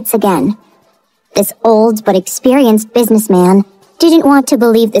his wits again. This old but experienced businessman didn't want to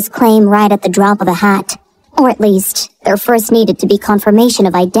believe this claim right at the drop of a hat, or at least there first needed to be confirmation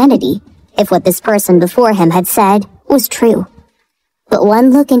of identity if what this person before him had said was true. But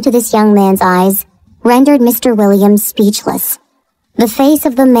one look into this young man's eyes rendered Mr. Williams speechless. The face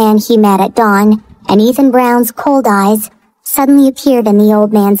of the man he met at dawn and Ethan Brown's cold eyes suddenly appeared in the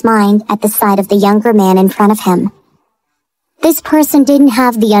old man's mind at the sight of the younger man in front of him. This person didn't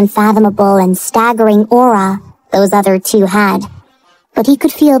have the unfathomable and staggering aura those other two had, but he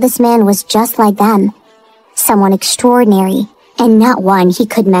could feel this man was just like them, someone extraordinary and not one he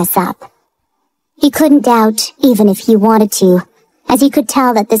could mess up. He couldn't doubt, even if he wanted to, as he could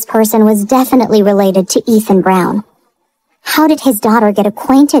tell that this person was definitely related to Ethan Brown. How did his daughter get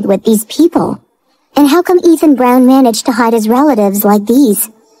acquainted with these people? And how come Ethan Brown managed to hide his relatives like these?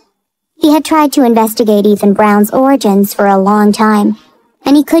 He had tried to investigate Ethan Brown's origins for a long time,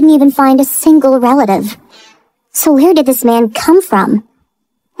 and he couldn't even find a single relative. So where did this man come from?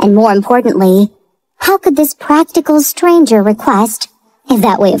 And more importantly, how could this practical stranger request, if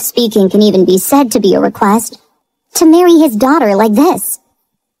that way of speaking can even be said to be a request, to marry his daughter like this?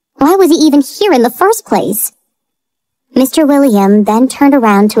 Why was he even here in the first place? Mr. William then turned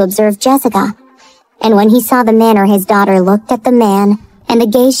around to observe Jessica, and when he saw the manner his daughter looked at the man and the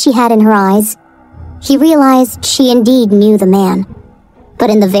gaze she had in her eyes, he realized she indeed knew the man. But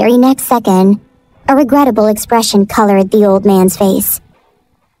in the very next second, a regrettable expression colored the old man's face.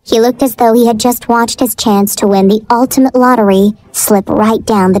 He looked as though he had just watched his chance to win the ultimate lottery slip right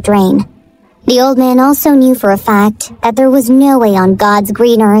down the drain. The old man also knew for a fact that there was no way on God's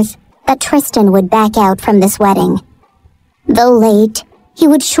green earth that Tristan would back out from this wedding. Though late, he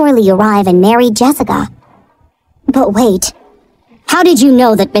would surely arrive and marry Jessica. But wait, how did you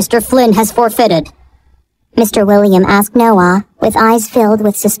know that Mr. Flynn has forfeited? Mr. William asked Noah, with eyes filled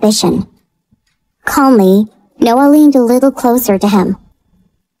with suspicion. Calmly, Noah leaned a little closer to him.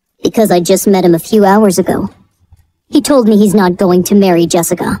 Because I just met him a few hours ago. He told me he's not going to marry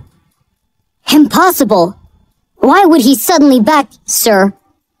Jessica. Impossible! Why would he suddenly back, sir?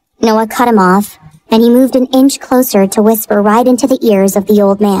 Noah cut him off, and he moved an inch closer to whisper right into the ears of the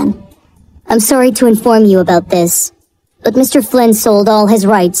old man. I'm sorry to inform you about this, but Mr. Flynn sold all his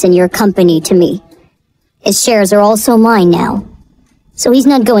rights in your company to me. His shares are also mine now, so he's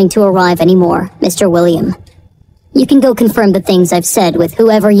not going to arrive anymore, Mr. William. You can go confirm the things I've said with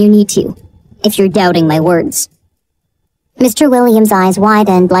whoever you need to, if you're doubting my words. Mr. William's eyes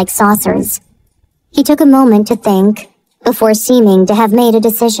widened like saucers. He took a moment to think, before seeming to have made a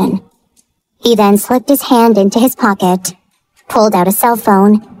decision. He then slipped his hand into his pocket, pulled out a cell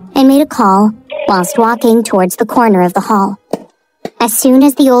phone, and made a call whilst walking towards the corner of the hall. As soon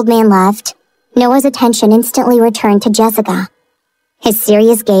as the old man left, Noah's attention instantly returned to Jessica. His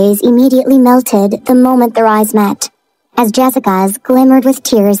serious gaze immediately melted the moment their eyes met, as Jessica's glimmered with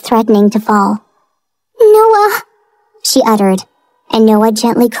tears threatening to fall. "Noah," she uttered, and Noah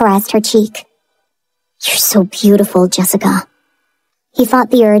gently caressed her cheek. "You're so beautiful, Jessica." He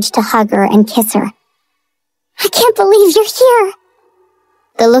fought the urge to hug her and kiss her. "I can't believe you're here."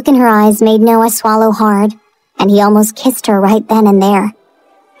 The look in her eyes made Noah swallow hard, and he almost kissed her right then and there.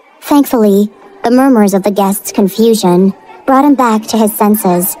 Thankfully, the murmurs of the guests' confusion brought him back to his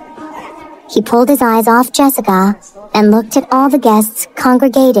senses. He pulled his eyes off Jessica and looked at all the guests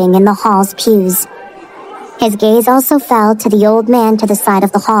congregating in the hall's pews. His gaze also fell to the old man to the side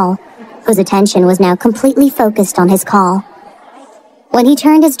of the hall, whose attention was now completely focused on his call. When he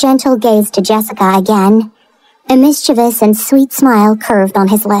turned his gentle gaze to Jessica again, a mischievous and sweet smile curved on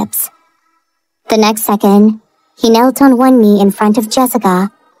his lips. The next second, he knelt on one knee in front of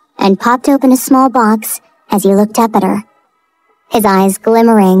Jessica and popped open a small box as he looked up at her. His eyes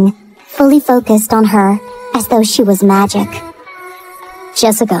glimmering, fully focused on her as though she was magic.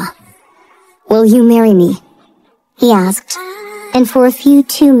 Jessica, will you marry me? He asked, and for a few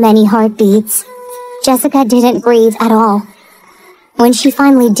too many heartbeats, Jessica didn't breathe at all. When she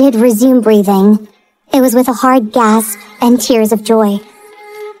finally did resume breathing, it was with a hard gasp and tears of joy.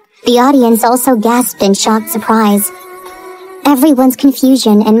 The audience also gasped in shocked surprise. Everyone's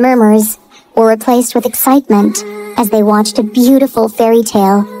confusion and murmurs were replaced with excitement as they watched a beautiful fairy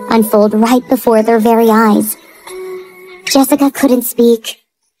tale unfold right before their very eyes. Jessica couldn't speak.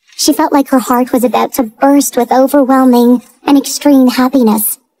 She felt like her heart was about to burst with overwhelming and extreme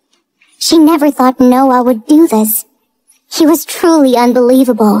happiness. She never thought Noah would do this. He was truly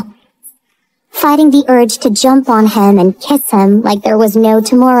unbelievable. Fighting the urge to jump on him and kiss him like there was no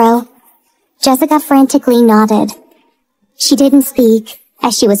tomorrow, Jessica frantically nodded. She didn't speak,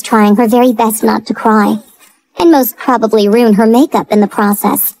 as she was trying her very best not to cry, and most probably ruin her makeup in the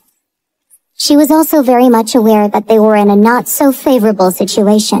process. She was also very much aware that they were in a not-so-favorable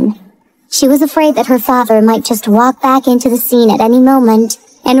situation. She was afraid that her father might just walk back into the scene at any moment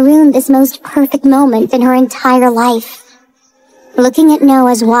and ruin this most perfect moment in her entire life. Looking at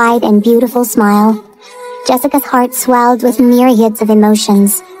Noah's wide and beautiful smile, Jessica's heart swelled with myriads of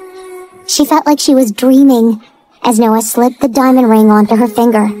emotions. She felt like she was dreaming as Noah slipped the diamond ring onto her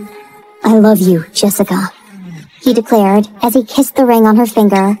finger. I love you, Jessica, he declared as he kissed the ring on her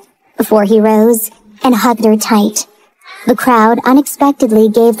finger before he rose and hugged her tight. The crowd unexpectedly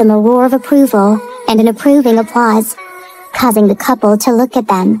gave them a roar of approval and an approving applause, causing the couple to look at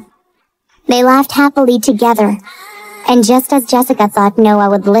them. They laughed happily together, and just as Jessica thought Noah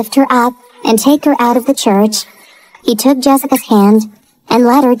would lift her up and take her out of the church, he took Jessica's hand and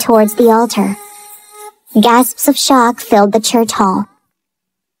led her towards the altar. Gasps of shock filled the church hall.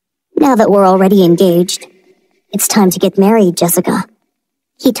 Now that we're already engaged, it's time to get married, Jessica,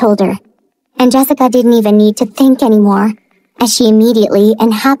 he told her, and Jessica didn't even need to think anymore, as she immediately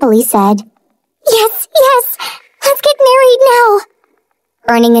and happily said, "Yes, yes, let's get married now,"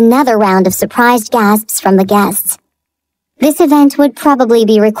 earning another round of surprised gasps from the guests. This event would probably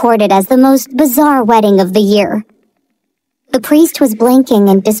be recorded as the most bizarre wedding of the year. The priest was blinking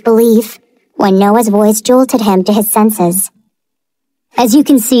in disbelief when Noah's voice jolted him to his senses. As you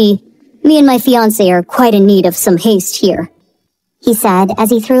can see, me and my fiancé are quite in need of some haste here, he said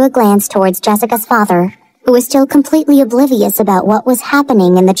as he threw a glance towards Jessica's father, who was still completely oblivious about what was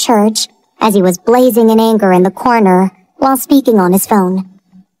happening in the church as he was blazing in anger in the corner while speaking on his phone.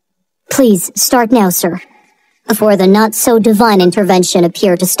 Please start now, sir, before the not-so-divine intervention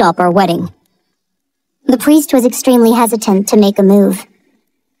appear to stop our wedding. The priest was extremely hesitant to make a move.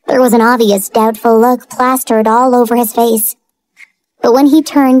 There was an obvious doubtful look plastered all over his face. But when he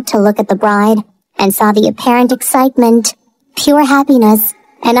turned to look at the bride and saw the apparent excitement, pure happiness,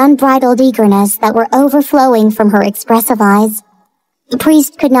 and unbridled eagerness that were overflowing from her expressive eyes, the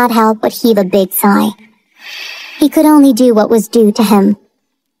priest could not help but heave a big sigh. He could only do what was due to him.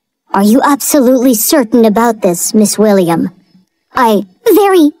 Are you absolutely certain about this, Miss William?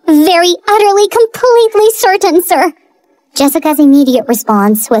 Very, very, utterly, completely certain, sir. Jessica's immediate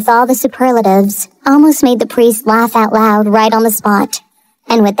response, with all the superlatives, almost made the priest laugh out loud right on the spot.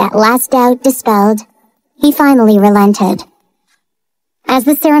 And with that last doubt dispelled, he finally relented. As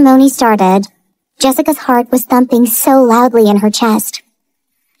the ceremony started, Jessica's heart was thumping so loudly in her chest.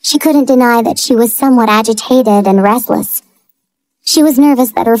 She couldn't deny that she was somewhat agitated and restless. She was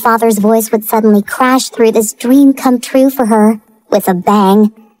nervous that her father's voice would suddenly crash through this dream come true for her with a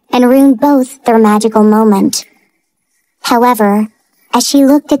bang and ruin both their magical moment. However, as she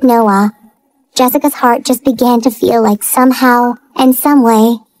looked at Noah, Jessica's heart just began to feel like somehow and some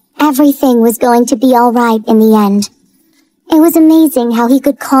way, everything was going to be all right in the end. It was amazing how he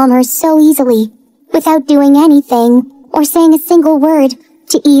could calm her so easily, without doing anything or saying a single word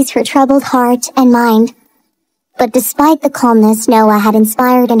to ease her troubled heart and mind. But despite the calmness Noah had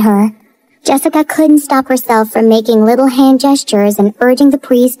inspired in her, Jessica couldn't stop herself from making little hand gestures and urging the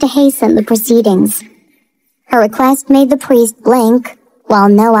priest to hasten the proceedings. Her request made the priest blink while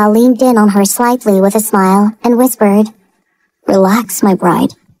Noah leaned in on her slightly with a smile and whispered, "Relax, my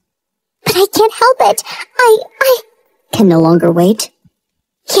bride." "But I can't help it. I can no longer wait.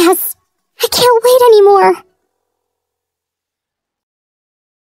 Yes, I can't wait anymore."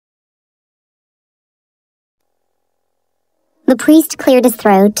 The priest cleared his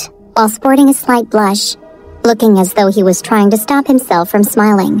throat while sporting a slight blush, looking as though he was trying to stop himself from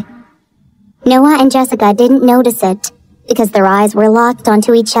smiling. Noah and Jessica didn't notice it because their eyes were locked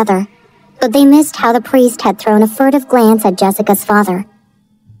onto each other, but they missed how the priest had thrown a furtive glance at Jessica's father.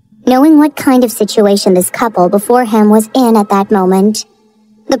 Knowing what kind of situation this couple before him was in at that moment,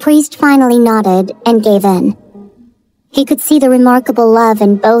 the priest finally nodded and gave in. He could see the remarkable love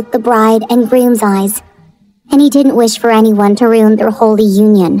in both the bride and groom's eyes, and he didn't wish for anyone to ruin their holy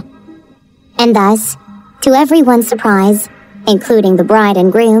union. And thus, to everyone's surprise, including the bride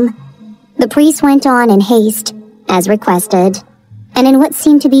and groom, the priest went on in haste, as requested, and in what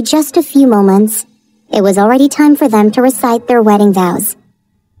seemed to be just a few moments, it was already time for them to recite their wedding vows.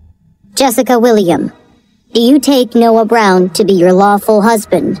 "Jessica William, do you take Noah Brown to be your lawful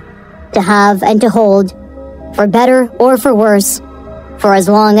husband, to have and to hold, for better or for worse, for as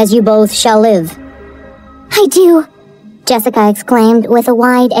long as you both shall live?" "I do," Jessica exclaimed with a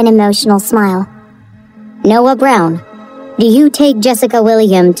wide and emotional smile. "Noah Brown, do you take Jessica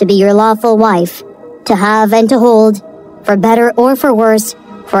William to be your lawful wife, to have and to hold, for better or for worse,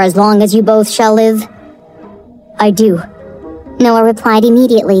 for as long as you both shall live?" "I do," Noah replied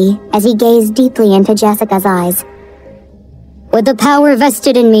immediately as he gazed deeply into Jessica's eyes. "With the power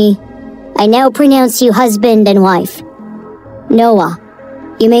vested in me, I now pronounce you husband and wife. Noah,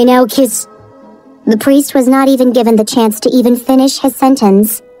 you may now kiss—" The priest was not even given the chance to even finish his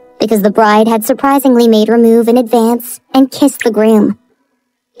sentence, because the bride had surprisingly made her move in advance and kissed the groom.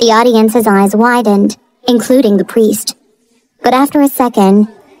 The audience's eyes widened, including the priest. But after a second,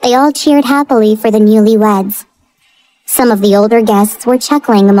 they all cheered happily for the newlyweds. Some of the older guests were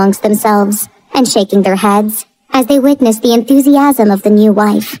chuckling amongst themselves and shaking their heads as they witnessed the enthusiasm of the new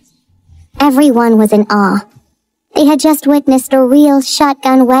wife. Everyone was in awe. They had just witnessed a real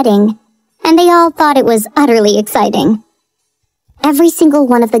shotgun wedding, and they all thought it was utterly exciting. Every single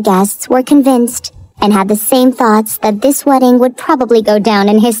one of the guests were convinced and had the same thoughts that this wedding would probably go down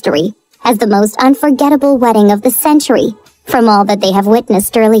in history as the most unforgettable wedding of the century from all that they have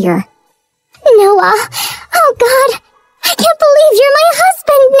witnessed earlier. "Noah, oh God, I can't believe you're my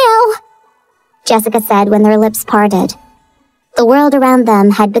husband now," Jessica said when their lips parted. The world around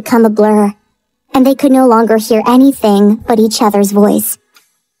them had become a blur, and they could no longer hear anything but each other's voice.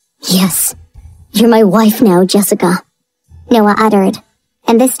 "Yes, you're my wife now, Jessica," Noah uttered,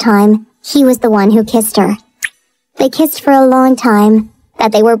 and this time, he was the one who kissed her. They kissed for a long time,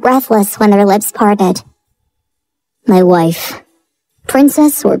 that they were breathless when their lips parted. "My wife,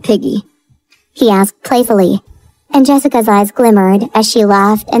 princess or piggy?" he asked playfully, and Jessica's eyes glimmered as she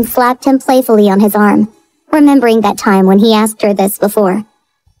laughed and slapped him playfully on his arm, remembering that time when he asked her this before.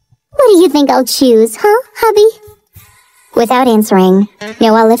 "What do you think I'll choose, huh, hubby?" Without answering,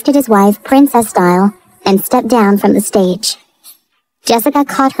 Noah lifted his wife princess style and stepped down from the stage. Jessica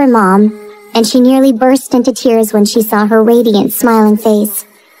caught her mom, and she nearly burst into tears when she saw her radiant, smiling face.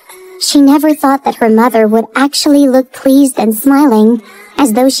 She never thought that her mother would actually look pleased and smiling,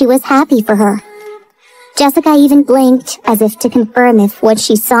 as though she was happy for her. Jessica even blinked as if to confirm if what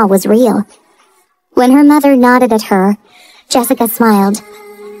she saw was real. When her mother nodded at her, Jessica smiled.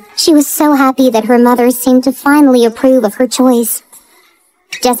 She was so happy that her mother seemed to finally approve of her choice.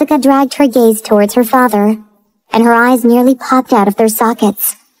 Jessica dragged her gaze towards her father, and her eyes nearly popped out of their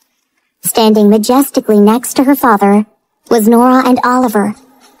sockets. Standing majestically next to her father was Nora and Oliver.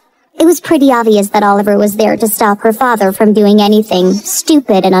 It was pretty obvious that Oliver was there to stop her father from doing anything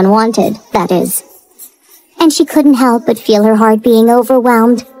stupid and unwanted, that is. And she couldn't help but feel her heart being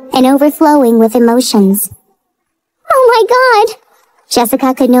overwhelmed and overflowing with emotions. "Oh my God!"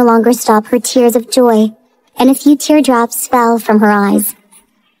 Jessica could no longer stop her tears of joy, and a few teardrops fell from her eyes.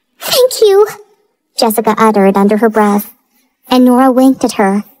 "Thank you," Jessica uttered under her breath, and Nora winked at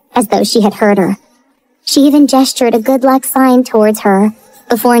her as though she had heard her. She even gestured a good luck sign towards her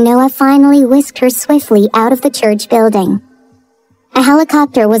before Noah finally whisked her swiftly out of the church building. A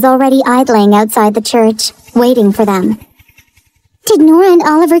helicopter was already idling outside the church, waiting for them. "Did Nora and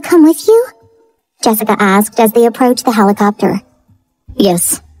Oliver come with you?" Jessica asked as they approached the helicopter.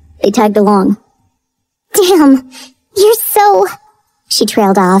 "Yes, they tagged along." "Damn, you're so—" She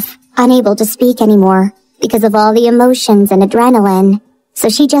trailed off, unable to speak anymore because of all the emotions and adrenaline, so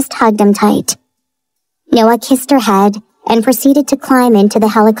she just hugged him tight. Noah kissed her head and proceeded to climb into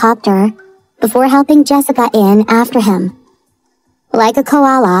the helicopter before helping Jessica in after him. Like a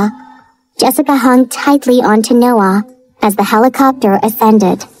koala, Jessica hung tightly onto Noah as the helicopter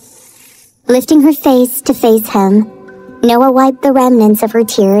ascended. Lifting her face to face him, Noah wiped the remnants of her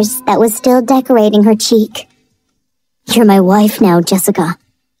tears that was still decorating her cheek. "You're my wife now, Jessica.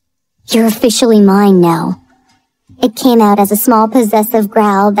 You're officially mine now." It came out as a small possessive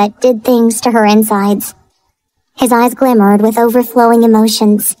growl that did things to her insides. His eyes glimmered with overflowing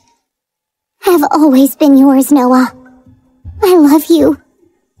emotions. "I've always been yours, Noah. I love you.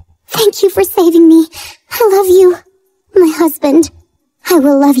 Thank you for saving me. I love you. My husband. I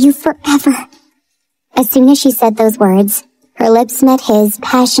will love you forever." As soon as she said those words, her lips met his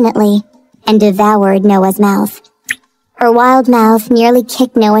passionately and devoured Noah's mouth. Her wild mouth nearly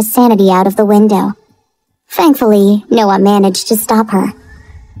kicked Noah's sanity out of the window. Thankfully, Noah managed to stop her.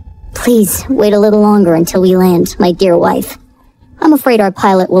 "Please, wait a little longer until we land, my dear wife. I'm afraid our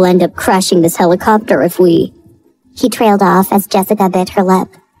pilot will end up crashing this helicopter if we..." He trailed off as Jessica bit her lip,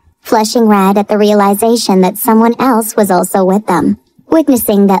 flushing red at the realization that someone else was also with them,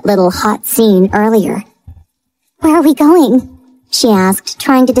 witnessing that little hot scene earlier. "Where are we going?" she asked,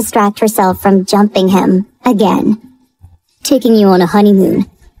 trying to distract herself from jumping him again. "Taking you on a honeymoon,"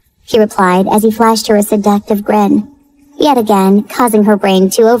 he replied as he flashed her a seductive grin, yet again causing her brain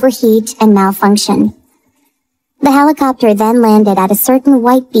to overheat and malfunction. The helicopter then landed at a certain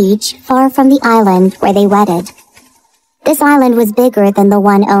white beach far from the island where they wedded. This island was bigger than the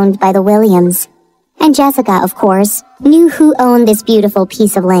one owned by the Williams, and Jessica, of course, knew who owned this beautiful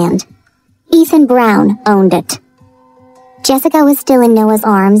piece of land. Ethan Brown owned it. Jessica was still in Noah's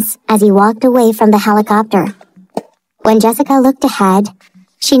arms as he walked away from the helicopter. When Jessica looked ahead,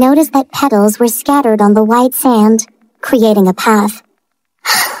 she noticed that petals were scattered on the white sand, creating a path.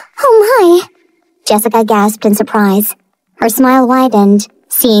 "Oh my!" Jessica gasped in surprise. Her smile widened,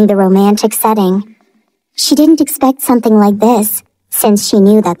 seeing the romantic setting. She didn't expect something like this, since she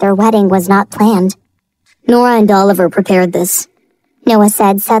knew that their wedding was not planned. "Nora and Oliver prepared this," Noah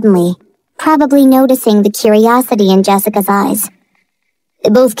said suddenly, probably noticing the curiosity in Jessica's eyes. "They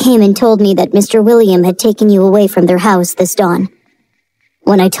both came and told me that Mr. William had taken you away from their house this dawn.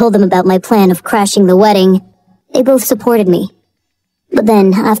 When I told them about my plan of crashing the wedding, they both supported me. But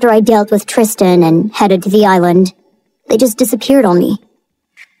then, after I dealt with Tristan and headed to the island, they just disappeared on me.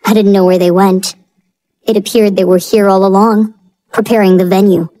 I didn't know where they went. It appeared they were here all along, preparing the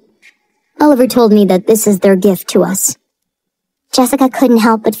venue. Oliver told me that this is their gift to us." Jessica couldn't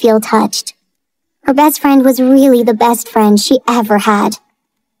help but feel touched. Her best friend was really the best friend she ever had.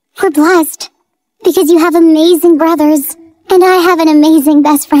 "We're blessed, because you have amazing brothers, and I have an amazing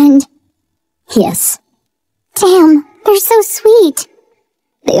best friend." "Yes." "Damn, they're so sweet."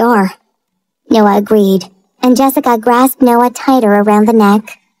 "They are," Noah agreed, and Jessica grasped Noah tighter around the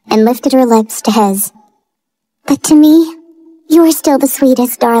neck and lifted her lips to his. "But to me, you're still the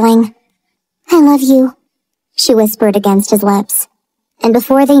sweetest, darling. I love you," she whispered against his lips. And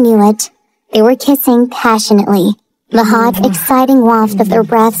before they knew it, they were kissing passionately, the hot, exciting waft of their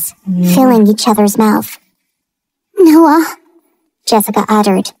breaths filling each other's mouth. "Noah," Jessica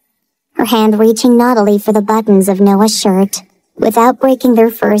uttered, her hand reaching naughtily for the buttons of Noah's shirt, without breaking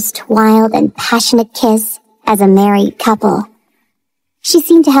their first wild and passionate kiss as a married couple. She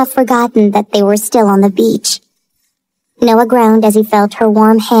seemed to have forgotten that they were still on the beach. Noah groaned as he felt her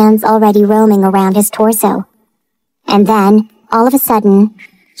warm hands already roaming around his torso. And then, all of a sudden,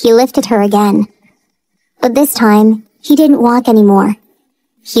 he lifted her again. But this time, he didn't walk anymore.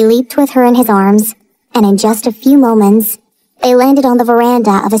 He leaped with her in his arms, and in just a few moments, they landed on the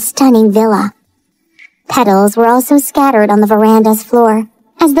veranda of a stunning villa. Petals were also scattered on the veranda's floor,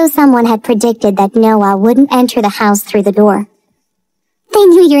 as though someone had predicted that Noah wouldn't enter the house through the door. "They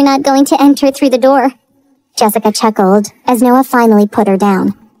knew you're not going to enter through the door," Jessica chuckled as Noah finally put her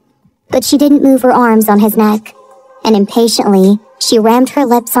down. But she didn't move her arms on his neck, and impatiently, she rammed her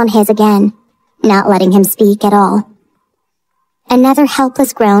lips on his again, not letting him speak at all. Another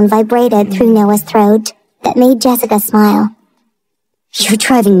helpless groan vibrated through Noah's throat that made Jessica smile. "You're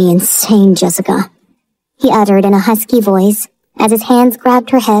driving me insane, Jessica," he uttered in a husky voice as his hands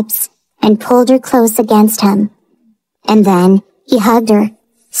grabbed her hips and pulled her close against him. And then he hugged her,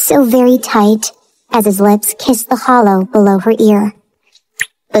 so very tight, as his lips kissed the hollow below her ear.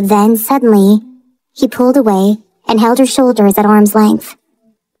 But then, suddenly, he pulled away and held her shoulders at arm's length.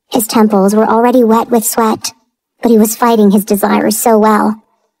 His temples were already wet with sweat, but he was fighting his desire so well.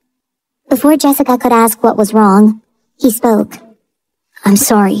 Before Jessica could ask what was wrong, he spoke. "I'm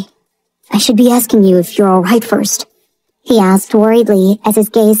sorry. I should be asking you if you're all right first," he asked worriedly as his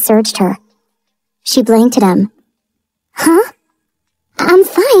gaze searched her. She blinked at him. "Huh? I'm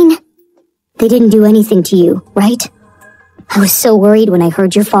fine." "They didn't do anything to you, right?" I was so worried when I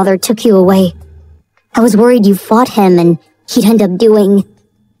heard your father took you away. I was worried you fought him and he'd end up doing...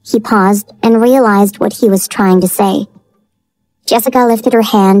 He paused and realized what he was trying to say. Jessica lifted her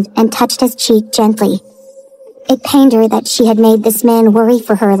hand and touched his cheek gently. It pained her that she had made this man worry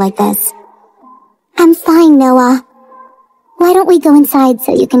for her like this. I'm fine, Noah. Why don't we go inside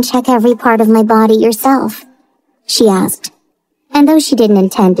so you can check every part of my body yourself? She asked. And though she didn't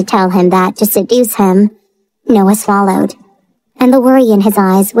intend to tell him that to seduce him, Noah swallowed, and the worry in his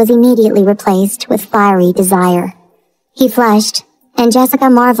eyes was immediately replaced with fiery desire. He flushed, and Jessica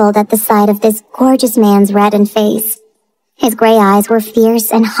marveled at the sight of this gorgeous man's reddened face. His gray eyes were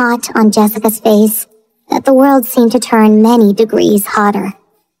fierce and hot on Jessica's face, that the world seemed to turn many degrees hotter.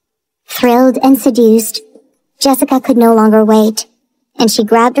 Thrilled and seduced, Jessica could no longer wait, and she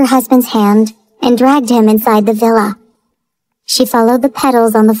grabbed her husband's hand and dragged him inside the villa. She followed the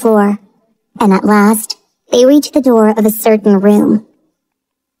petals on the floor, and at last, they reached the door of a certain room.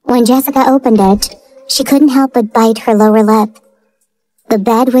 When Jessica opened it, she couldn't help but bite her lower lip. The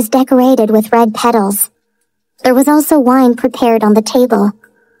bed was decorated with red petals. There was also wine prepared on the table.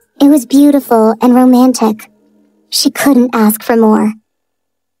 It was beautiful and romantic. She couldn't ask for more.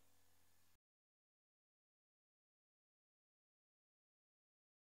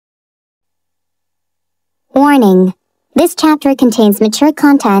 Warning: this chapter contains mature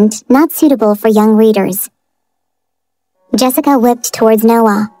content not suitable for young readers. Jessica whipped towards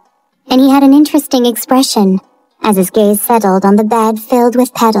Noah, and he had an interesting expression as his gaze settled on the bed filled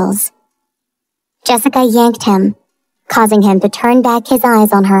with petals. Jessica yanked him, causing him to turn back his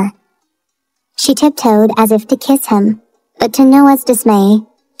eyes on her. She tiptoed as if to kiss him, but to Noah's dismay,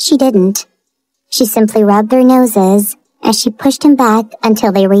 she didn't. She simply rubbed their noses as she pushed him back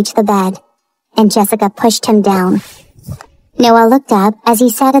until they reached the bed, and Jessica pushed him down. Noah looked up as he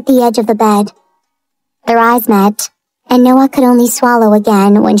sat at the edge of the bed. Their eyes met, and Noah could only swallow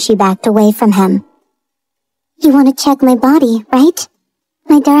again when she backed away from him. You want to check my body, right,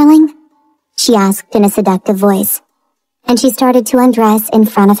 my darling? She asked in a seductive voice, and she started to undress in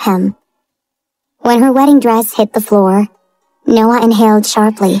front of him. When her wedding dress hit the floor, Noah inhaled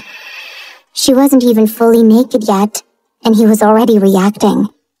sharply. She wasn't even fully naked yet, and he was already reacting.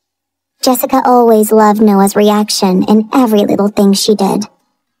 Jessica always loved Noah's reaction in every little thing she did.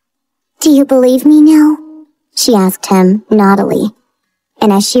 Do you believe me now? She asked him naughtily,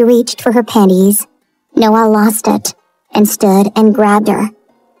 and as she reached for her panties, Noah lost it and stood and grabbed her,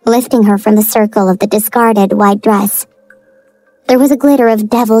 lifting her from the circle of the discarded white dress. There was a glitter of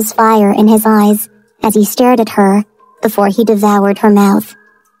devil's fire in his eyes as he stared at her before he devoured her mouth.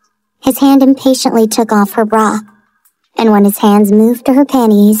 His hand impatiently took off her bra, and when his hands moved to her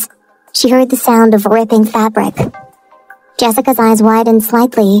panties, she heard the sound of ripping fabric. Jessica's eyes widened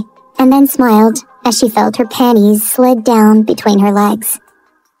slightly and then smiled as she felt her panties slid down between her legs.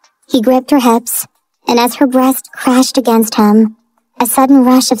 He gripped her hips, and as her breast crashed against him, a sudden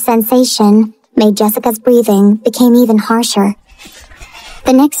rush of sensation made Jessica's breathing become even harsher.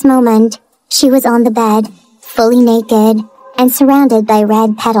 The next moment, she was on the bed, fully naked and surrounded by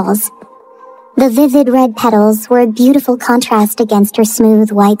red petals. The vivid red petals were a beautiful contrast against her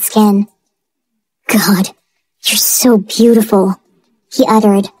smooth white skin. God, you're so beautiful, he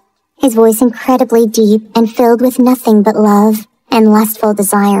uttered, his voice incredibly deep and filled with nothing but love and lustful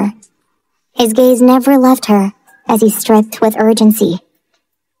desire. His gaze never left her as he stripped with urgency.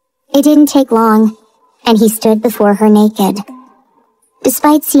 It didn't take long, and he stood before her naked.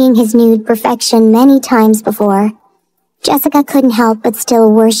 Despite seeing his nude perfection many times before, Jessica couldn't help but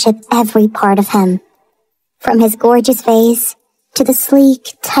still worship every part of him. From his gorgeous face, to the sleek,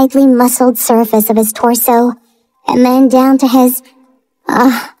 tightly muscled surface of his torso, and then down to his...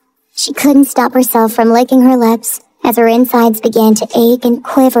 She couldn't stop herself from licking her lips as her insides began to ache and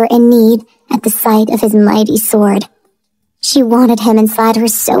quiver in need at the sight of his mighty sword. She wanted him inside her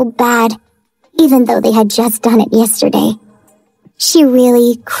so bad, even though they had just done it yesterday. She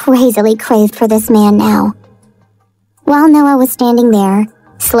really, crazily craved for this man now. While Noah was standing there,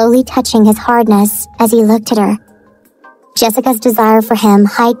 slowly touching his hardness as he looked at her, Jessica's desire for him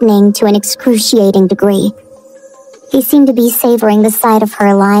heightening to an excruciating degree. He seemed to be savoring the sight of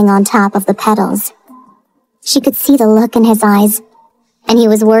her lying on top of the petals. She could see the look in his eyes, and he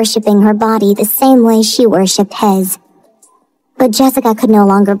was worshipping her body the same way she worshipped his. But Jessica could no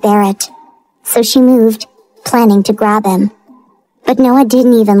longer bear it, so she moved, planning to grab him. But Noah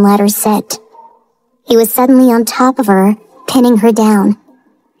didn't even let her sit. He was suddenly on top of her, pinning her down.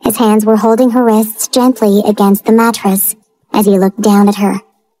 His hands were holding her wrists gently against the mattress as he looked down at her.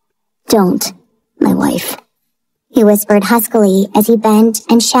 Don't, my wife, he whispered huskily as he bent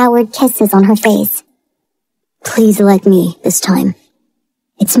and showered kisses on her face. Please let me this time.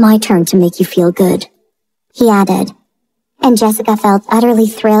 It's my turn to make you feel good, he added, and Jessica felt utterly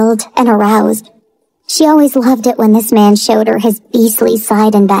thrilled and aroused. She always loved it when this man showed her his beastly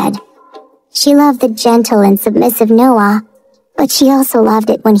side in bed. She loved the gentle and submissive Noah, but she also loved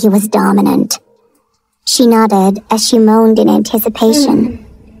it when he was dominant. She nodded as she moaned in anticipation,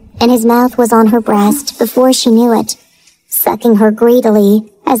 and his mouth was on her breast before she knew it, sucking her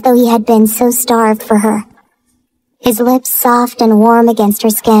greedily as though he had been so starved for her. His lips soft and warm against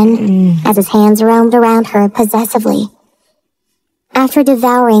her skin as his hands roamed around her possessively. After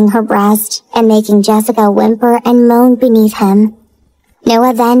devouring her breast and making Jessica whimper and moan beneath him,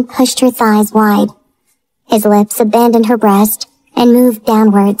 Noah then pushed her thighs wide. His lips abandoned her breast and moved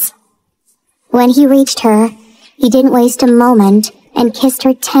downwards. When he reached her, he didn't waste a moment and kissed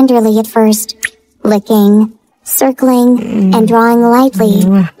her tenderly at first, licking, circling, and drawing lightly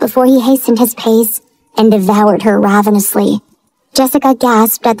before he hastened his pace and devoured her ravenously. Jessica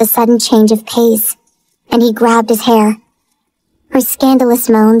gasped at the sudden change of pace, and he grabbed his hair. Her scandalous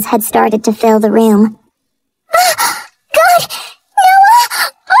moans had started to fill the room. God!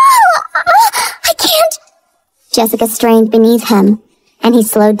 Noah! I can't! Jessica strained beneath him, and he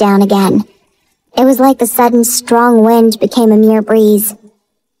slowed down again. It was like the sudden strong wind became a mere breeze.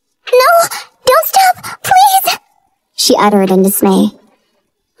 No! Don't stop! Please! She uttered in dismay.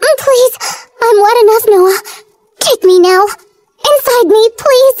 Please! I'm wet enough, Noah. Take me now. Inside me,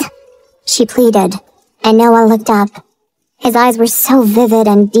 please. She pleaded, and Noah looked up. His eyes were so vivid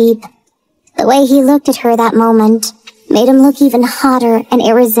and deep. The way he looked at her that moment made him look even hotter and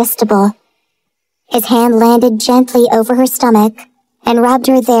irresistible. His hand landed gently over her stomach and rubbed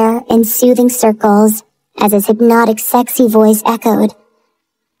her there in soothing circles as his hypnotic, sexy voice echoed.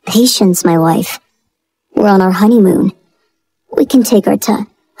 Patience, my wife. We're on our honeymoon. We can take our time.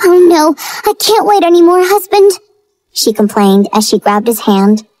 Oh no, I can't wait anymore, husband, she complained as she grabbed his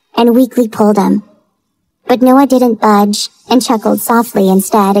hand and weakly pulled him. But Noah didn't budge and chuckled softly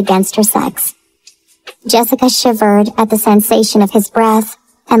instead against her sex. Jessica shivered at the sensation of his breath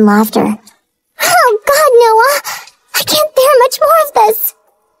and laughter. Oh God, Noah! I can't bear much more of this!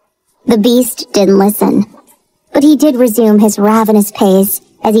 The beast didn't listen, but he did resume his ravenous pace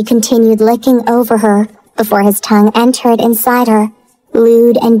as he continued licking over her before his tongue entered inside her,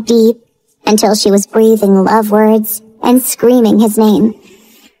 lewd and deep, until she was breathing love words and screaming his name.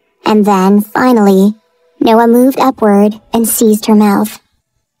 And then, finally, Noah moved upward and seized her mouth,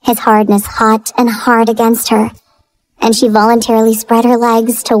 his hardness hot and hard against her, and she voluntarily spread her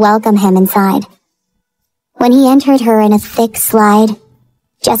legs to welcome him inside. When he entered her in a thick slide,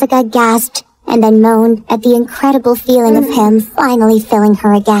 Jessica gasped and then moaned at the incredible feeling of him finally filling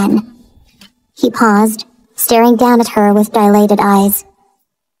her again. He paused, staring down at her with dilated eyes.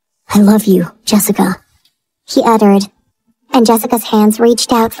 I love you, Jessica, he uttered, and Jessica's hands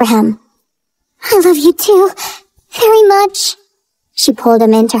reached out for him. I love you too, very much. She pulled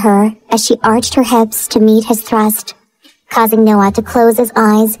him into her as she arched her hips to meet his thrust, causing Noah to close his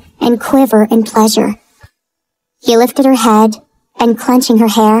eyes and quiver in pleasure. He lifted her head, and clenching her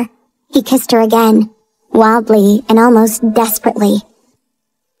hair, he kissed her again, wildly and almost desperately.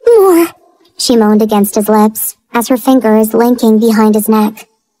 More, she moaned against his lips as her fingers linking behind his neck.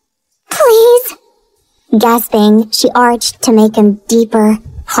 Please! Gasping, she arched to make him deeper,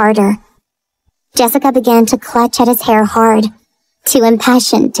 harder. Jessica began to clutch at his hair hard, too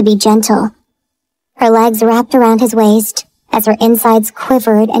impassioned to be gentle. Her legs wrapped around his waist as her insides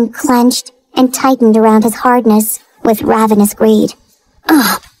quivered and clenched and tightened around his hardness with ravenous greed.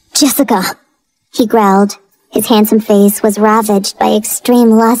 Ugh, Jessica, he growled. His handsome face was ravaged by extreme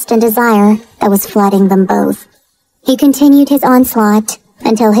lust and desire that was flooding them both. He continued his onslaught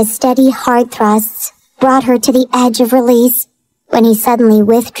until his steady, hard thrusts brought her to the edge of release, when he suddenly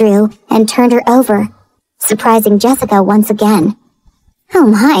withdrew and turned her over, surprising Jessica once again. Oh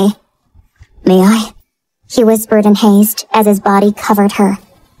my. May I? He whispered in haste as his body covered her.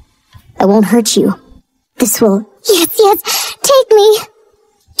 I won't hurt you. This will... Yes, take me!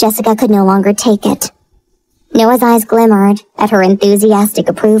 Jessica could no longer take it. Noah's eyes glimmered at her enthusiastic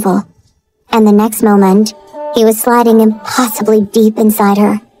approval, and the next moment, he was sliding impossibly deep inside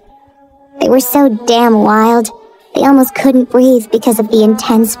her. They were so damn wild, they almost couldn't breathe because of the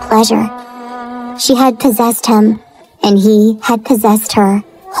intense pleasure. She had possessed him, and he had possessed her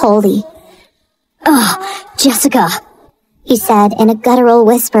wholly. Oh, Jessica, he said in a guttural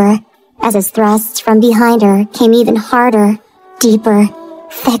whisper as his thrusts from behind her came even harder, deeper,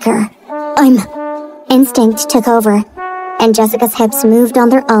 thicker. Instinct took over, and Jessica's hips moved on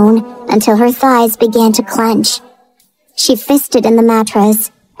their own until her thighs began to clench. She fisted in the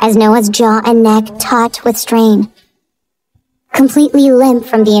mattress as Noah's jaw and neck taut with strain. Completely limp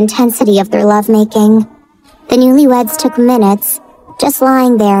from the intensity of their lovemaking, the newlyweds took minutes just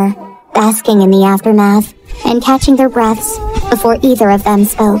lying there, basking in the aftermath and catching their breaths before either of them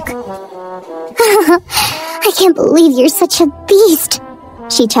spoke. I can't believe you're such a beast,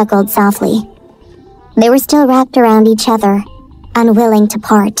 she chuckled softly. They were still wrapped around each other, unwilling to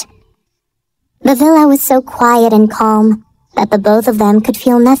part. The villa was so quiet and calm that the both of them could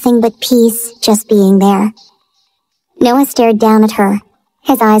feel nothing but peace just being there. Noah stared down at her,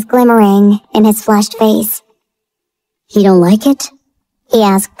 his eyes glimmering in his flushed face. You don't like it? He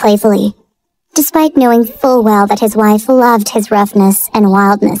asked playfully, despite knowing full well that his wife loved his roughness and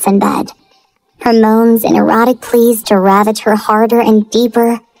wildness in bed. Her moans and erotic pleas to ravage her harder and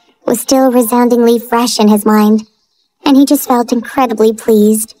deeper was still resoundingly fresh in his mind, and he just felt incredibly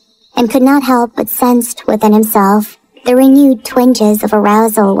pleased and could not help but sensed within himself the renewed twinges of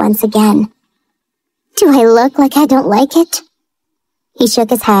arousal once again. Do I look like I don't like it? He shook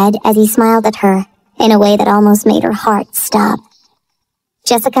his head as he smiled at her in a way that almost made her heart stop.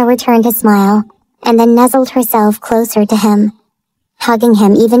 Jessica returned his smile and then nuzzled herself closer to him, hugging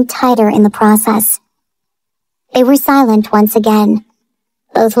him even tighter in the process. They were silent once again,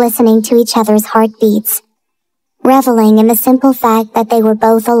 both listening to each other's heartbeats, reveling in the simple fact that they were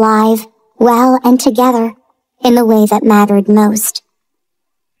both alive, well, and together in the way that mattered most.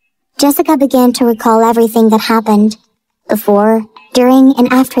 Jessica began to recall everything that happened before, during,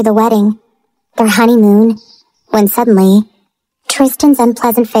 and after the wedding, their honeymoon, when suddenly, Tristan's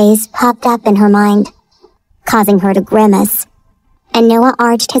unpleasant face popped up in her mind, causing her to grimace, and Noah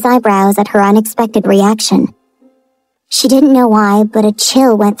arched his eyebrows at her unexpected reaction. She didn't know why, but a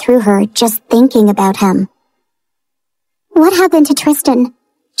chill went through her just thinking about him. What happened to Tristan?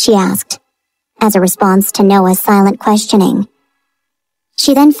 She asked, as a response to Noah's silent questioning.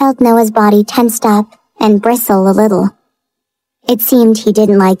 She then felt Noah's body tensed up and bristle a little. It seemed he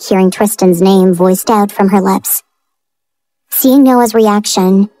didn't like hearing Tristan's name voiced out from her lips. Seeing Noah's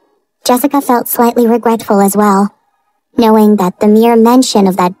reaction, Jessica felt slightly regretful as well, knowing that the mere mention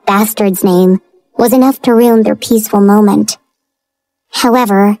of that bastard's name was enough to ruin their peaceful moment.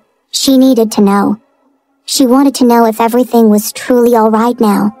 However, she needed to know. She wanted to know if everything was truly all right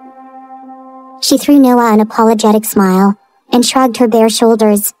now. She threw Noah an apologetic smile and shrugged her bare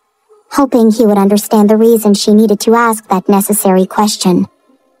shoulders, hoping he would understand the reason she needed to ask that necessary question.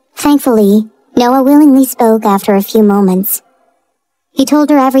 Thankfully, Noah willingly spoke after a few moments. He told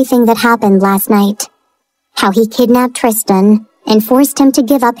her everything that happened last night, how he kidnapped Tristan and forced him to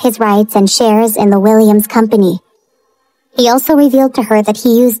give up his rights and shares in the Williams company. He also revealed to her that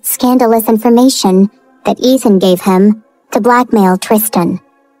he used scandalous information that Ethan gave him to blackmail Tristan.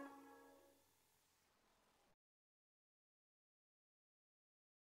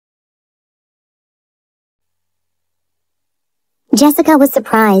 Jessica was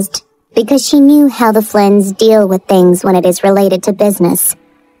surprised because she knew how the Flynns deal with things when it is related to business.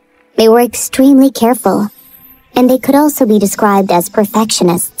 They were extremely careful, and they could also be described as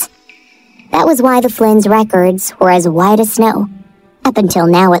perfectionists. That was why the Flynns' records were as white as snow, up until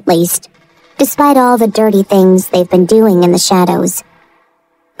now at least, despite all the dirty things they've been doing in the shadows.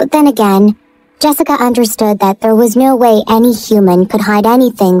 But then again, Jessica understood that there was no way any human could hide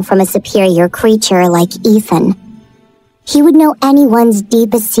anything from a superior creature like Ethan. He would know anyone's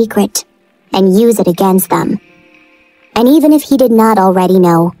deepest secret and use it against them. And even if he did not already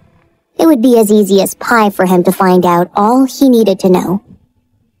know, it would be as easy as pie for him to find out all he needed to know.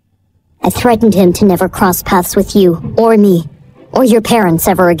 I threatened him to never cross paths with you, or me, or your parents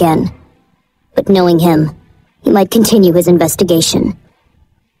ever again. But knowing him, he might continue his investigation.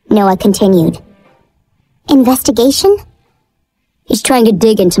 Noah continued. Investigation? He's trying to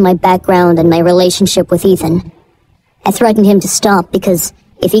dig into my background and my relationship with Ethan. I threatened him to stop because,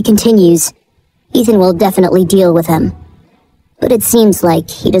 if he continues, Ethan will definitely deal with him. But it seems like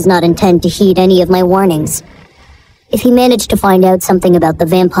he does not intend to heed any of my warnings. If he managed to find out something about the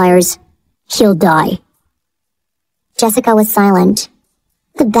vampires, he'll die. Jessica was silent.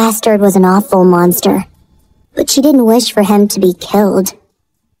 The bastard was an awful monster, but she didn't wish for him to be killed.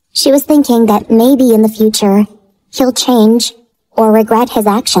 She was thinking that maybe in the future, he'll change or regret his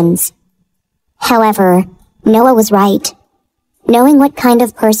actions. However, Noah was right. Knowing what kind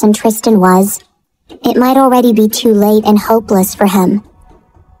of person Tristan was, it might already be too late and hopeless for him.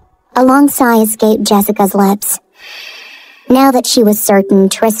 A long sigh escaped Jessica's lips. Now that she was certain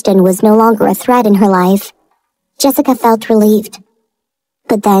Tristan was no longer a threat in her life, Jessica felt relieved.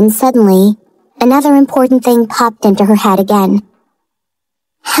 But then, suddenly, another important thing popped into her head again.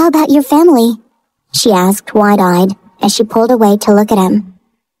 How about your family? She asked, wide-eyed, as she pulled away to look at him.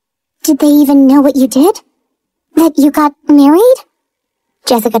 Did they even know what you did? That you got married?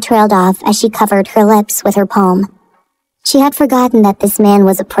 Jessica trailed off as she covered her lips with her palm. She had forgotten that this man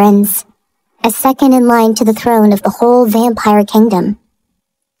was a prince, a second in line to the throne of the whole vampire kingdom.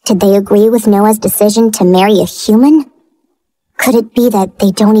 Did they agree with Noah's decision to marry a human? Could it be that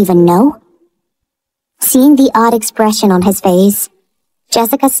they don't even know? Seeing the odd expression on his face,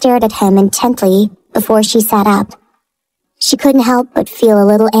 Jessica stared at him intently before she sat up. She couldn't help but feel a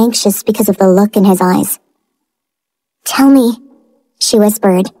little anxious because of the look in his eyes. "Tell me," she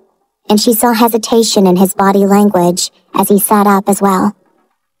whispered, and she saw hesitation in his body language as he sat up as well.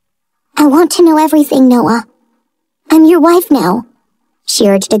 "I want to know everything, Noah. I'm your wife now," she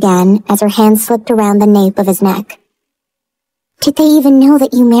urged again as her hand slipped around the nape of his neck. "Did they even know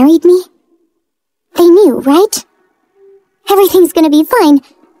that you married me? They knew, right? Everything's gonna be fine,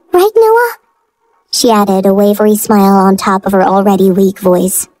 right, Noah?" She added, a wavery smile on top of her already weak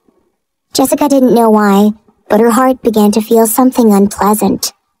voice. Jessica didn't know why, but her heart began to feel something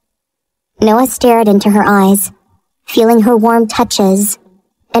unpleasant. Noah stared into her eyes, feeling her warm touches,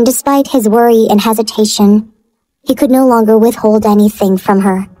 and despite his worry and hesitation, he could no longer withhold anything from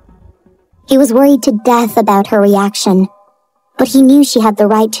her. He was worried to death about her reaction, but he knew she had the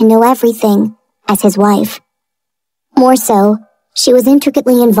right to know everything as his wife. More so, she was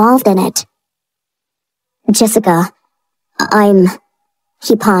intricately involved in it. "Jessica,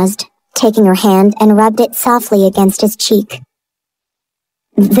 He paused, taking her hand and rubbed it softly against his cheek.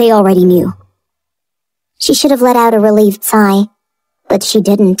 They already knew. She should have let out a relieved sigh, but she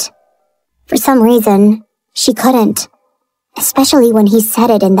didn't. For some reason, she couldn't, especially when he said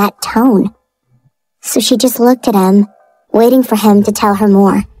it in that tone. So she just looked at him, waiting for him to tell her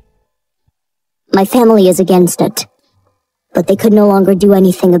more. My family is against it, but they could no longer do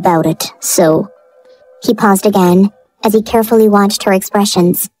anything about it, so... He paused again, as he carefully watched her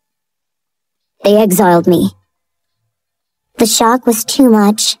expressions. They exiled me. The shock was too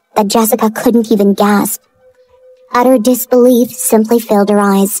much that Jessica couldn't even gasp. Utter disbelief simply filled her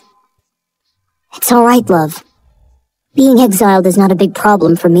eyes. It's all right, love. Being exiled is not a big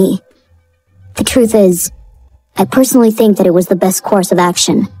problem for me. The truth is, I personally think that it was the best course of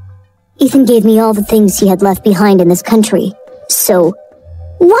action. Ethan gave me all the things he had left behind in this country, so...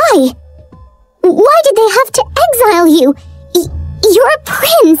 Why? Why did they have to exile you? You're a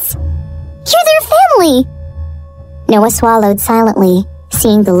prince! You're their family! Noah swallowed silently,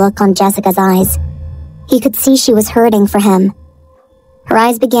 seeing the look on Jessica's eyes. He could see she was hurting for him. Her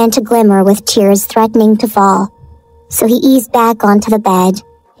eyes began to glimmer with tears threatening to fall, so he eased back onto the bed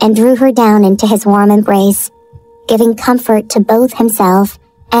and drew her down into his warm embrace, giving comfort to both himself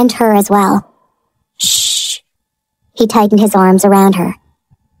and her as well. Shh! He tightened his arms around her.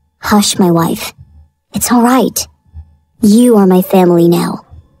 Hush, my wife. It's all right. You are my family now.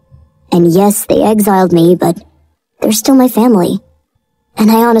 And yes, they exiled me, but they're still my family.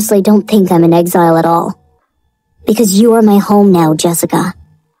 And I honestly don't think I'm in exile at all. Because you are my home now, Jessica.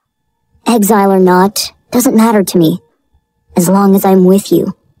 Exile or not, doesn't matter to me, as long as I'm with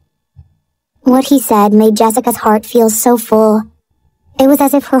you. What he said made Jessica's heart feel so full. It was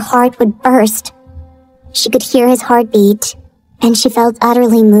as if her heart would burst. She could hear his heartbeat, and she felt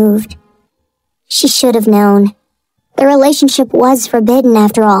utterly moved. She should have known. The relationship was forbidden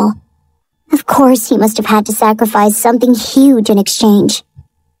after all. Of course he must have had to sacrifice something huge in exchange.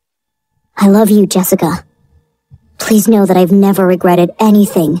 I love you, Jessica. Please know that I've never regretted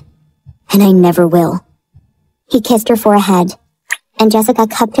anything, and I never will. He kissed her forehead, and Jessica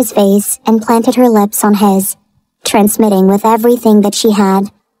cupped his face and planted her lips on his, transmitting with everything that she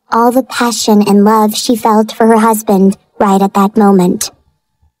had all the passion and love she felt for her husband right at that moment.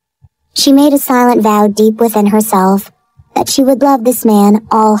 She made a silent vow deep within herself that she would love this man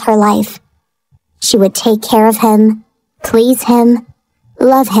all her life. She would take care of him, please him,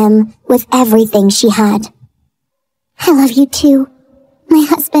 love him with everything she had. I love you too, my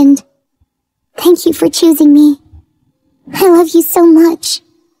husband. Thank you for choosing me. I love you so much.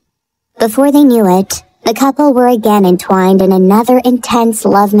 Before they knew it, the couple were again entwined in another intense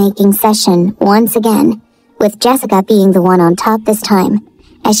lovemaking session once again, with Jessica being the one on top this time,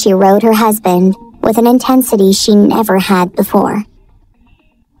 as she rode her husband with an intensity she never had before.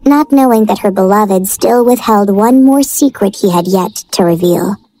 Not knowing that her beloved still withheld one more secret he had yet to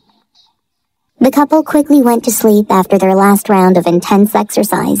reveal. The couple quickly went to sleep after their last round of intense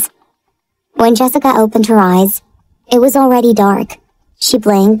exercise. When Jessica opened her eyes, it was already dark. She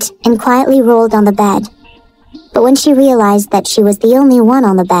blinked and quietly rolled on the bed. But when she realized that she was the only one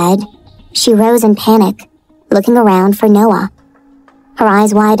on the bed, she rose in panic, looking around for Noah. Her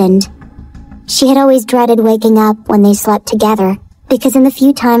eyes widened. She had always dreaded waking up when they slept together, because in the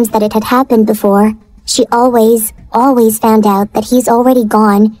few times that it had happened before, she always found out that he's already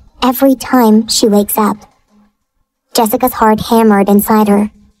gone every time she wakes up. Jessica's heart hammered inside her,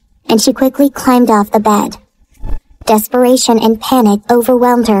 and she quickly climbed off the bed. Desperation and panic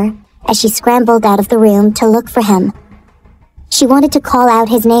overwhelmed her as she scrambled out of the room to look for him. She wanted to call out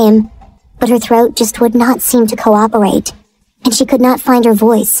his name, but her throat just would not seem to cooperate, and she could not find her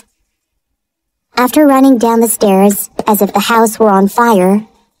voice. After running down the stairs as if the house were on fire,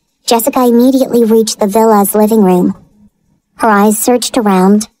 Jessica immediately reached the villa's living room. Her eyes searched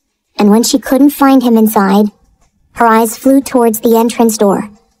around, and when she couldn't find him inside, her eyes flew towards the entrance door.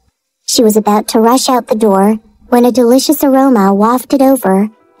 She was about to rush out the door when a delicious aroma wafted over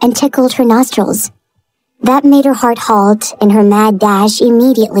and tickled her nostrils. That made her heart halt in her mad dash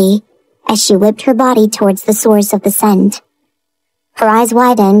immediately as she whipped her body towards the source of the scent. Her eyes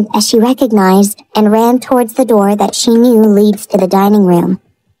widened as she recognized and ran towards the door that she knew leads to the dining room.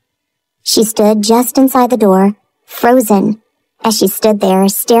 She stood just inside the door, frozen, as she stood there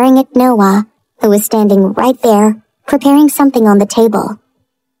staring at Noah, who was standing right there, preparing something on the table.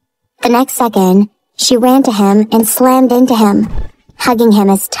 The next second, she ran to him and slammed into him, hugging him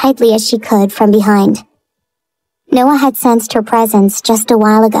as tightly as she could from behind. Noah had sensed her presence just a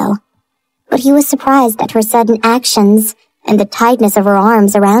while ago, but he was surprised at her sudden actions and the tightness of her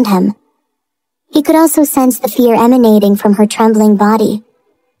arms around him. He could also sense the fear emanating from her trembling body.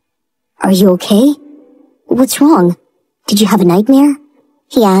 "Are you okay? What's wrong? Did you have a nightmare?"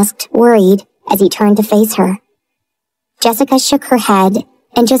 he asked, worried, as he turned to face her. Jessica shook her head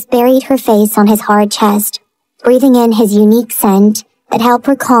and just buried her face on his hard chest, breathing in his unique scent that helped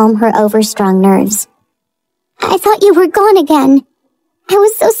her calm her overstrung nerves. "I thought you were gone again. I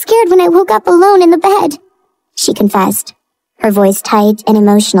was so scared when I woke up alone in the bed," she confessed, her voice tight and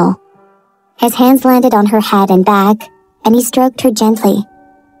emotional. His hands landed on her head and back, and he stroked her gently.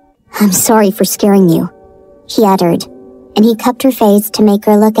 "I'm sorry for scaring you," he uttered, and he cupped her face to make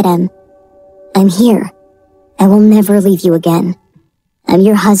her look at him. "I'm here. I will never leave you again. I'm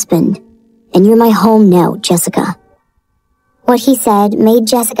your husband, and you're my home now, Jessica." What he said made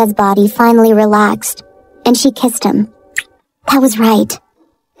Jessica's body finally relaxed, and she kissed him. That was right.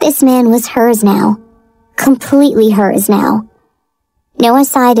 This man was hers now. Completely hers now. Noah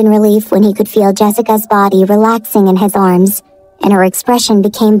sighed in relief when he could feel Jessica's body relaxing in his arms, and her expression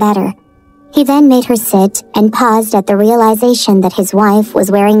became better. He then made her sit and paused at the realization that his wife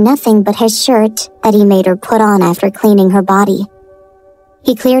was wearing nothing but his shirt that he made her put on after cleaning her body.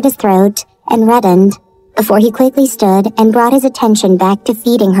 He cleared his throat and reddened before he quickly stood and brought his attention back to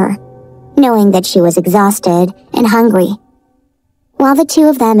feeding her, knowing that she was exhausted and hungry. While the two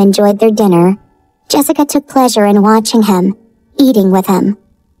of them enjoyed their dinner, Jessica took pleasure in watching him, eating with him.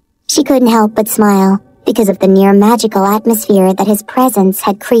 She couldn't help but smile because of the near magical atmosphere that his presence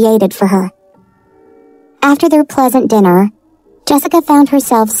had created for her. After their pleasant dinner, Jessica found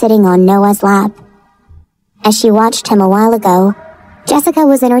herself sitting on Noah's lap. As she watched him a while ago, Jessica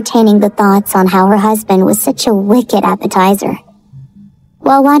was entertaining the thoughts on how her husband was such a wicked appetizer.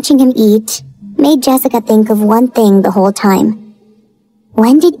 While watching him eat made Jessica think of one thing the whole time.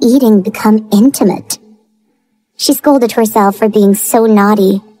 When did eating become intimate? She scolded herself for being so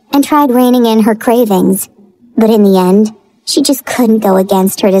naughty and tried reining in her cravings, but in the end, she just couldn't go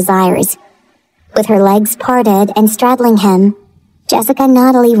against her desires. With her legs parted and straddling him, Jessica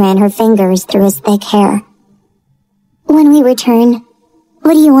naughtily ran her fingers through his thick hair. "When we return,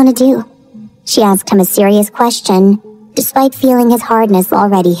 what do you want to do?" She asked him a serious question, despite feeling his hardness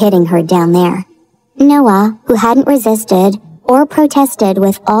already hitting her down there. Noah, who hadn't resisted or protested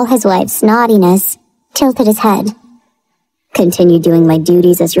with all his wife's naughtiness, tilted his head. "Continue doing my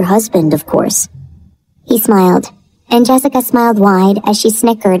duties as your husband, of course." He smiled, and Jessica smiled wide as she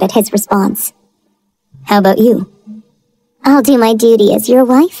snickered at his response. "How about you?" "I'll do my duty as your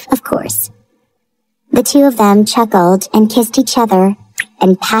wife, of course." The two of them chuckled and kissed each other,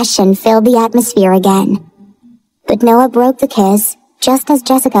 and passion filled the atmosphere again. But Noah broke the kiss just as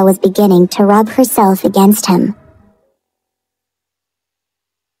Jessica was beginning to rub herself against him.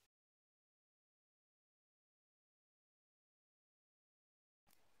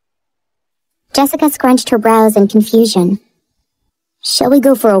 Jessica scrunched her brows in confusion. "Shall we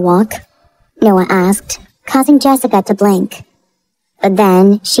go for a walk?" Noah asked, causing Jessica to blink. But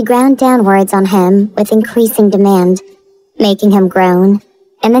then she ground downwards on him with increasing demand, making him groan,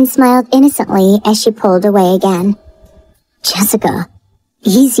 and then smiled innocently as she pulled away again. "Jessica,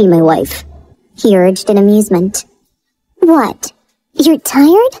 easy, my wife," he urged in amusement. "What? You're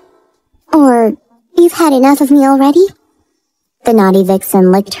tired? Or you've had enough of me already?" The naughty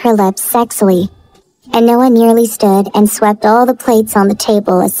vixen licked her lips sexily, and Noah nearly stood and swept all the plates on the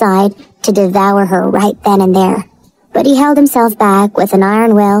table aside to devour her right then and there. But he held himself back with an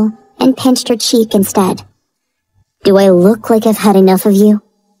iron will and pinched her cheek instead. Do I look like I've had enough of you?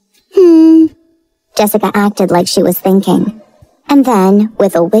 Jessica acted like she was thinking. And then,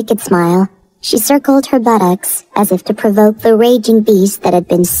 with a wicked smile, she circled her buttocks as if to provoke the raging beast that had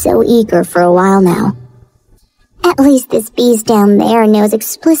been so eager for a while now. At least this beast down there knows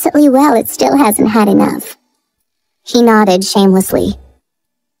explicitly well it still hasn't had enough. He nodded shamelessly.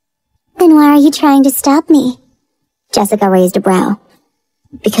 Then why are you trying to stop me? Jessica raised a brow.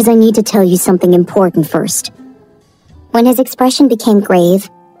 Because I need to tell you something important first. When his expression became grave,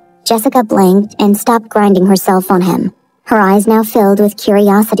 Jessica blinked and stopped grinding herself on him, her eyes now filled with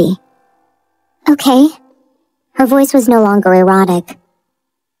curiosity. Okay. Her voice was no longer erotic.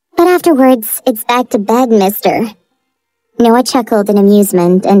 But afterwards, it's back to bed, mister. Noah chuckled in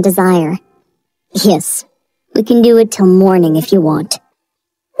amusement and desire. Yes, we can do it till morning if you want.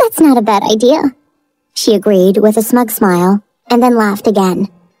 That's not a bad idea, she agreed with a smug smile, and then laughed again.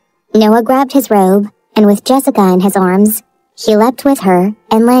 Noah grabbed his robe, and with Jessica in his arms, he leapt with her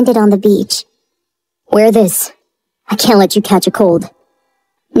and landed on the beach. Wear this. I can't let you catch a cold.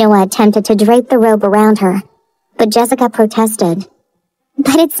 Noah attempted to drape the robe around her, but Jessica protested.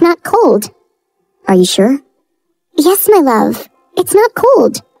 But it's not cold. Are you sure? Yes, my love. It's not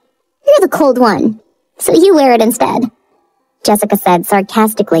cold. You're the cold one, so you wear it instead, Jessica said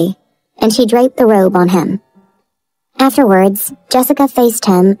sarcastically, and she draped the robe on him. Afterwards, Jessica faced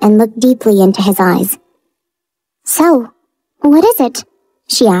him and looked deeply into his eyes. So, what is it?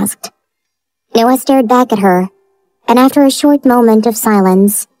 She asked. Noah stared back at her, and after a short moment of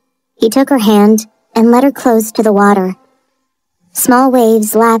silence, he took her hand and led her close to the water. Small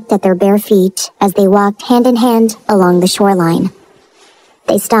waves lapped at their bare feet as they walked hand in hand along the shoreline.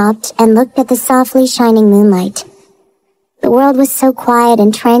 They stopped and looked at the softly shining moonlight. The world was so quiet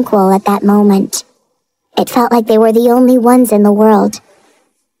and tranquil at that moment. It felt like they were the only ones in the world.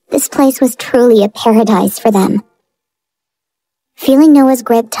 This place was truly a paradise for them. Feeling Noah's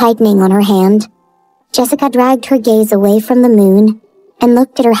grip tightening on her hand, Jessica dragged her gaze away from the moon and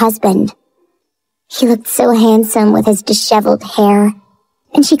looked at her husband. He looked so handsome with his disheveled hair,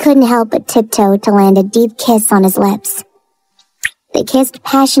 and she couldn't help but tiptoe to land a deep kiss on his lips. They kissed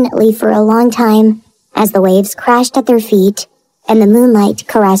passionately for a long time as the waves crashed at their feet and the moonlight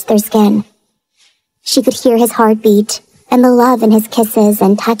caressed their skin. She could hear his heartbeat and the love in his kisses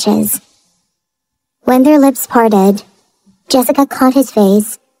and touches. When their lips parted, Jessica caught his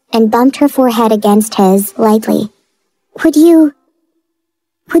face and bumped her forehead against his lightly. Would you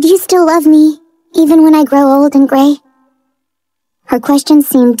still love me, even when I grow old and gray? Her question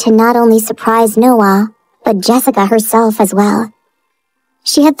seemed to not only surprise Noah, but Jessica herself as well.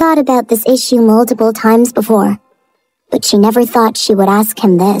 She had thought about this issue multiple times before, but she never thought she would ask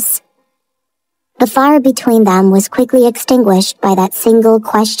him this. The fire between them was quickly extinguished by that single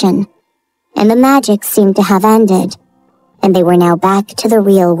question, and the magic seemed to have ended, and they were now back to the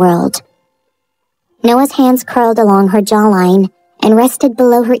real world. Noah's hands curled along her jawline and rested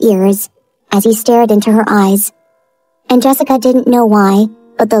below her ears as he stared into her eyes, and Jessica didn't know why,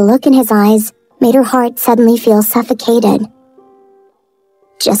 but the look in his eyes made her heart suddenly feel suffocated.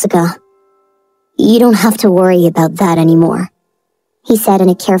 Jessica, you don't have to worry about that anymore, he said in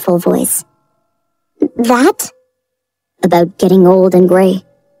a careful voice. That? About getting old and gray.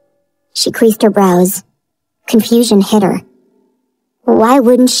 She creased her brows. Confusion hit her. Why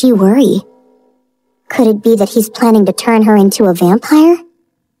wouldn't she worry? Could it be that he's planning to turn her into a vampire?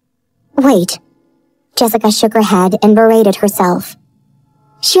 Wait. Jessica shook her head and berated herself.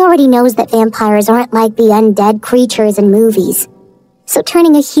 She already knows that vampires aren't like the undead creatures in movies. So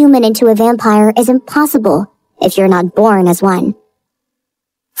turning a human into a vampire is impossible if you're not born as one.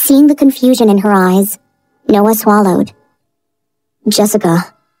 Seeing the confusion in her eyes, Noah swallowed.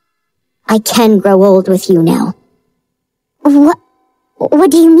 Jessica, I can grow old with you now.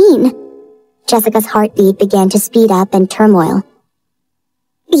 What do you mean? Jessica's heartbeat began to speed up in turmoil.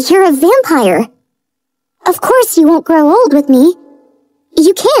 You're a vampire. Of course you won't grow old with me.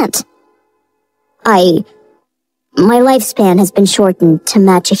 You can't. My lifespan has been shortened to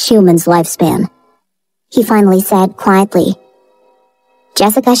match a human's lifespan, he finally said quietly.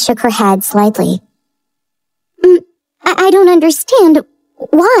 Jessica shook her head slightly. I don't understand.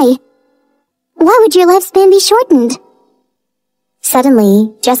 Why? Why would your lifespan be shortened?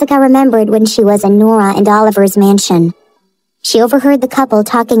 Suddenly, Jessica remembered when she was in Nora and Oliver's mansion. She overheard the couple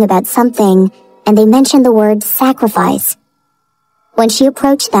talking about something, and they mentioned the word sacrifice. When she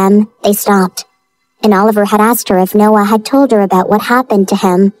approached them, they stopped, and Oliver had asked her if Noah had told her about what happened to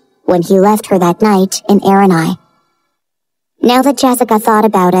him when he left her that night in Aranai. Now that Jessica thought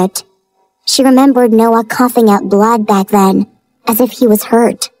about it, she remembered Noah coughing out blood back then, as if he was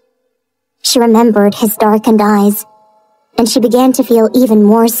hurt. She remembered his darkened eyes, and she began to feel even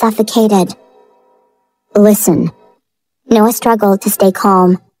more suffocated. Listen. Noah struggled to stay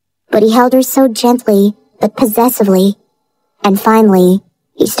calm, but he held her so gently but possessively, and finally,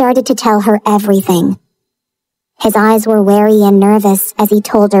 he started to tell her everything. His eyes were wary and nervous as he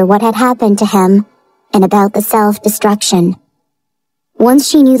told her what had happened to him and about the self-destruction. Once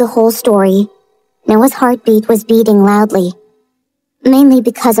she knew the whole story, Noah's heartbeat was beating loudly, mainly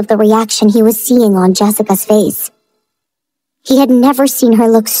because of the reaction he was seeing on Jessica's face. He had never seen her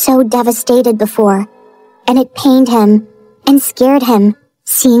look so devastated before, and it pained him and scared him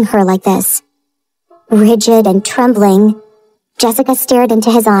seeing her like this. Rigid and trembling, Jessica stared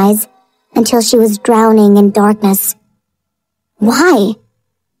into his eyes until she was drowning in darkness. Why?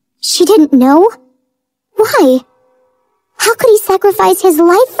 She didn't know? Why? How could he sacrifice his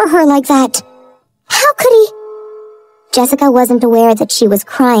life for her like that? How could he? Jessica wasn't aware that she was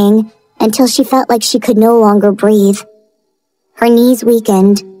crying until she felt like she could no longer breathe. Her knees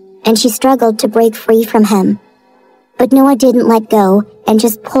weakened, and she struggled to break free from him. But Noah didn't let go and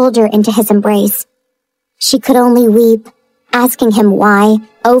just pulled her into his embrace. She could only weep, asking him why,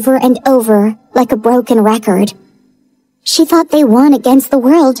 over and over, like a broken record. She thought they won against the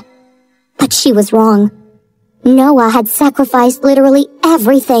world, but she was wrong. Noah had sacrificed literally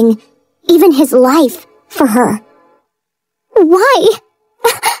everything, even his life, for her. Why?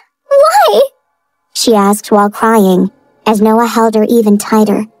 Why? She asked while crying, as Noah held her even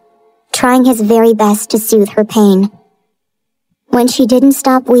tighter, trying his very best to soothe her pain. When she didn't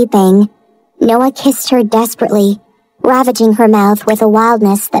stop weeping, Noah kissed her desperately, ravaging her mouth with a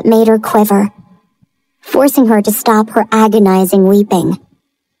wildness that made her quiver, forcing her to stop her agonizing weeping.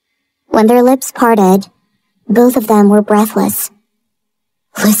 When their lips parted, both of them were breathless.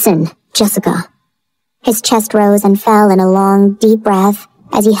 Listen, Jessica. His chest rose and fell in a long, deep breath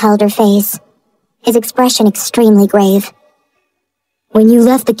as he held her face, his expression extremely grave. When you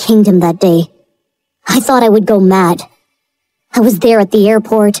left the kingdom that day, I thought I would go mad. I was there at the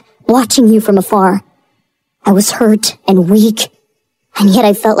airport, watching you from afar. I was hurt and weak, and yet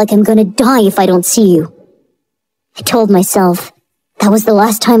I felt like I'm gonna die if I don't see you. I told myself that was the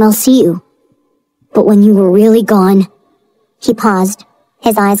last time I'll see you. But when you were really gone... He paused,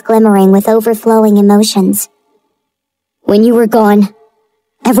 his eyes glimmering with overflowing emotions. When you were gone,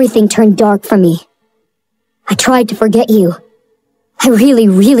 everything turned dark for me. I tried to forget you. I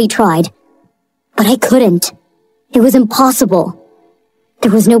really tried. But I couldn't. It was impossible.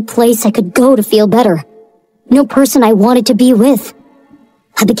 There was no place I could go to feel better. No person I wanted to be with.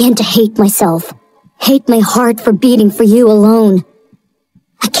 I began to hate myself. Hate my heart for beating for you alone.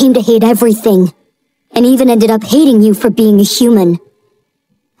 I came to hate everything, and even ended up hating you for being a human.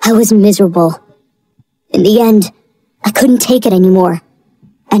 I was miserable. In the end, I couldn't take it anymore,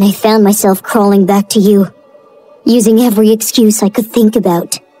 and I found myself crawling back to you, using every excuse I could think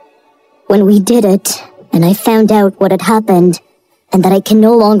about. When we did it, and I found out what had happened, and that I can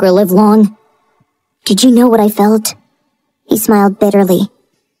no longer live long, did you know what I felt? He smiled bitterly.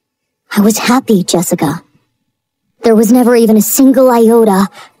 I was happy, Jessica. There was never even a single iota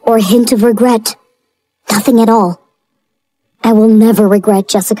or hint of regret. Nothing at all. I will never regret,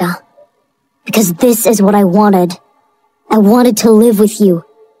 Jessica. Because this is what I wanted. I wanted to live with you.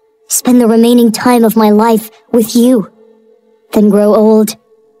 Spend the remaining time of my life with you. Then grow old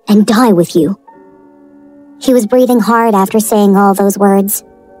and die with you. He was breathing hard after saying all those words,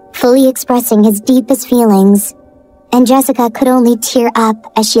 fully expressing his deepest feelings, and Jessica could only tear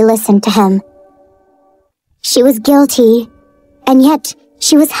up as she listened to him. She was guilty, and yet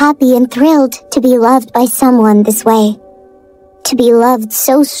she was happy and thrilled to be loved by someone this way. To be loved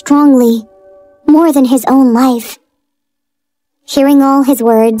so strongly, more than his own life. Hearing all his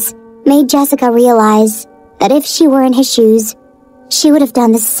words made Jessica realize that if she were in his shoes, she would have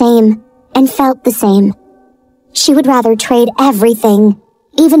done the same and felt the same. She would rather trade everything,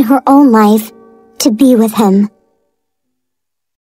 even her own life, to be with him.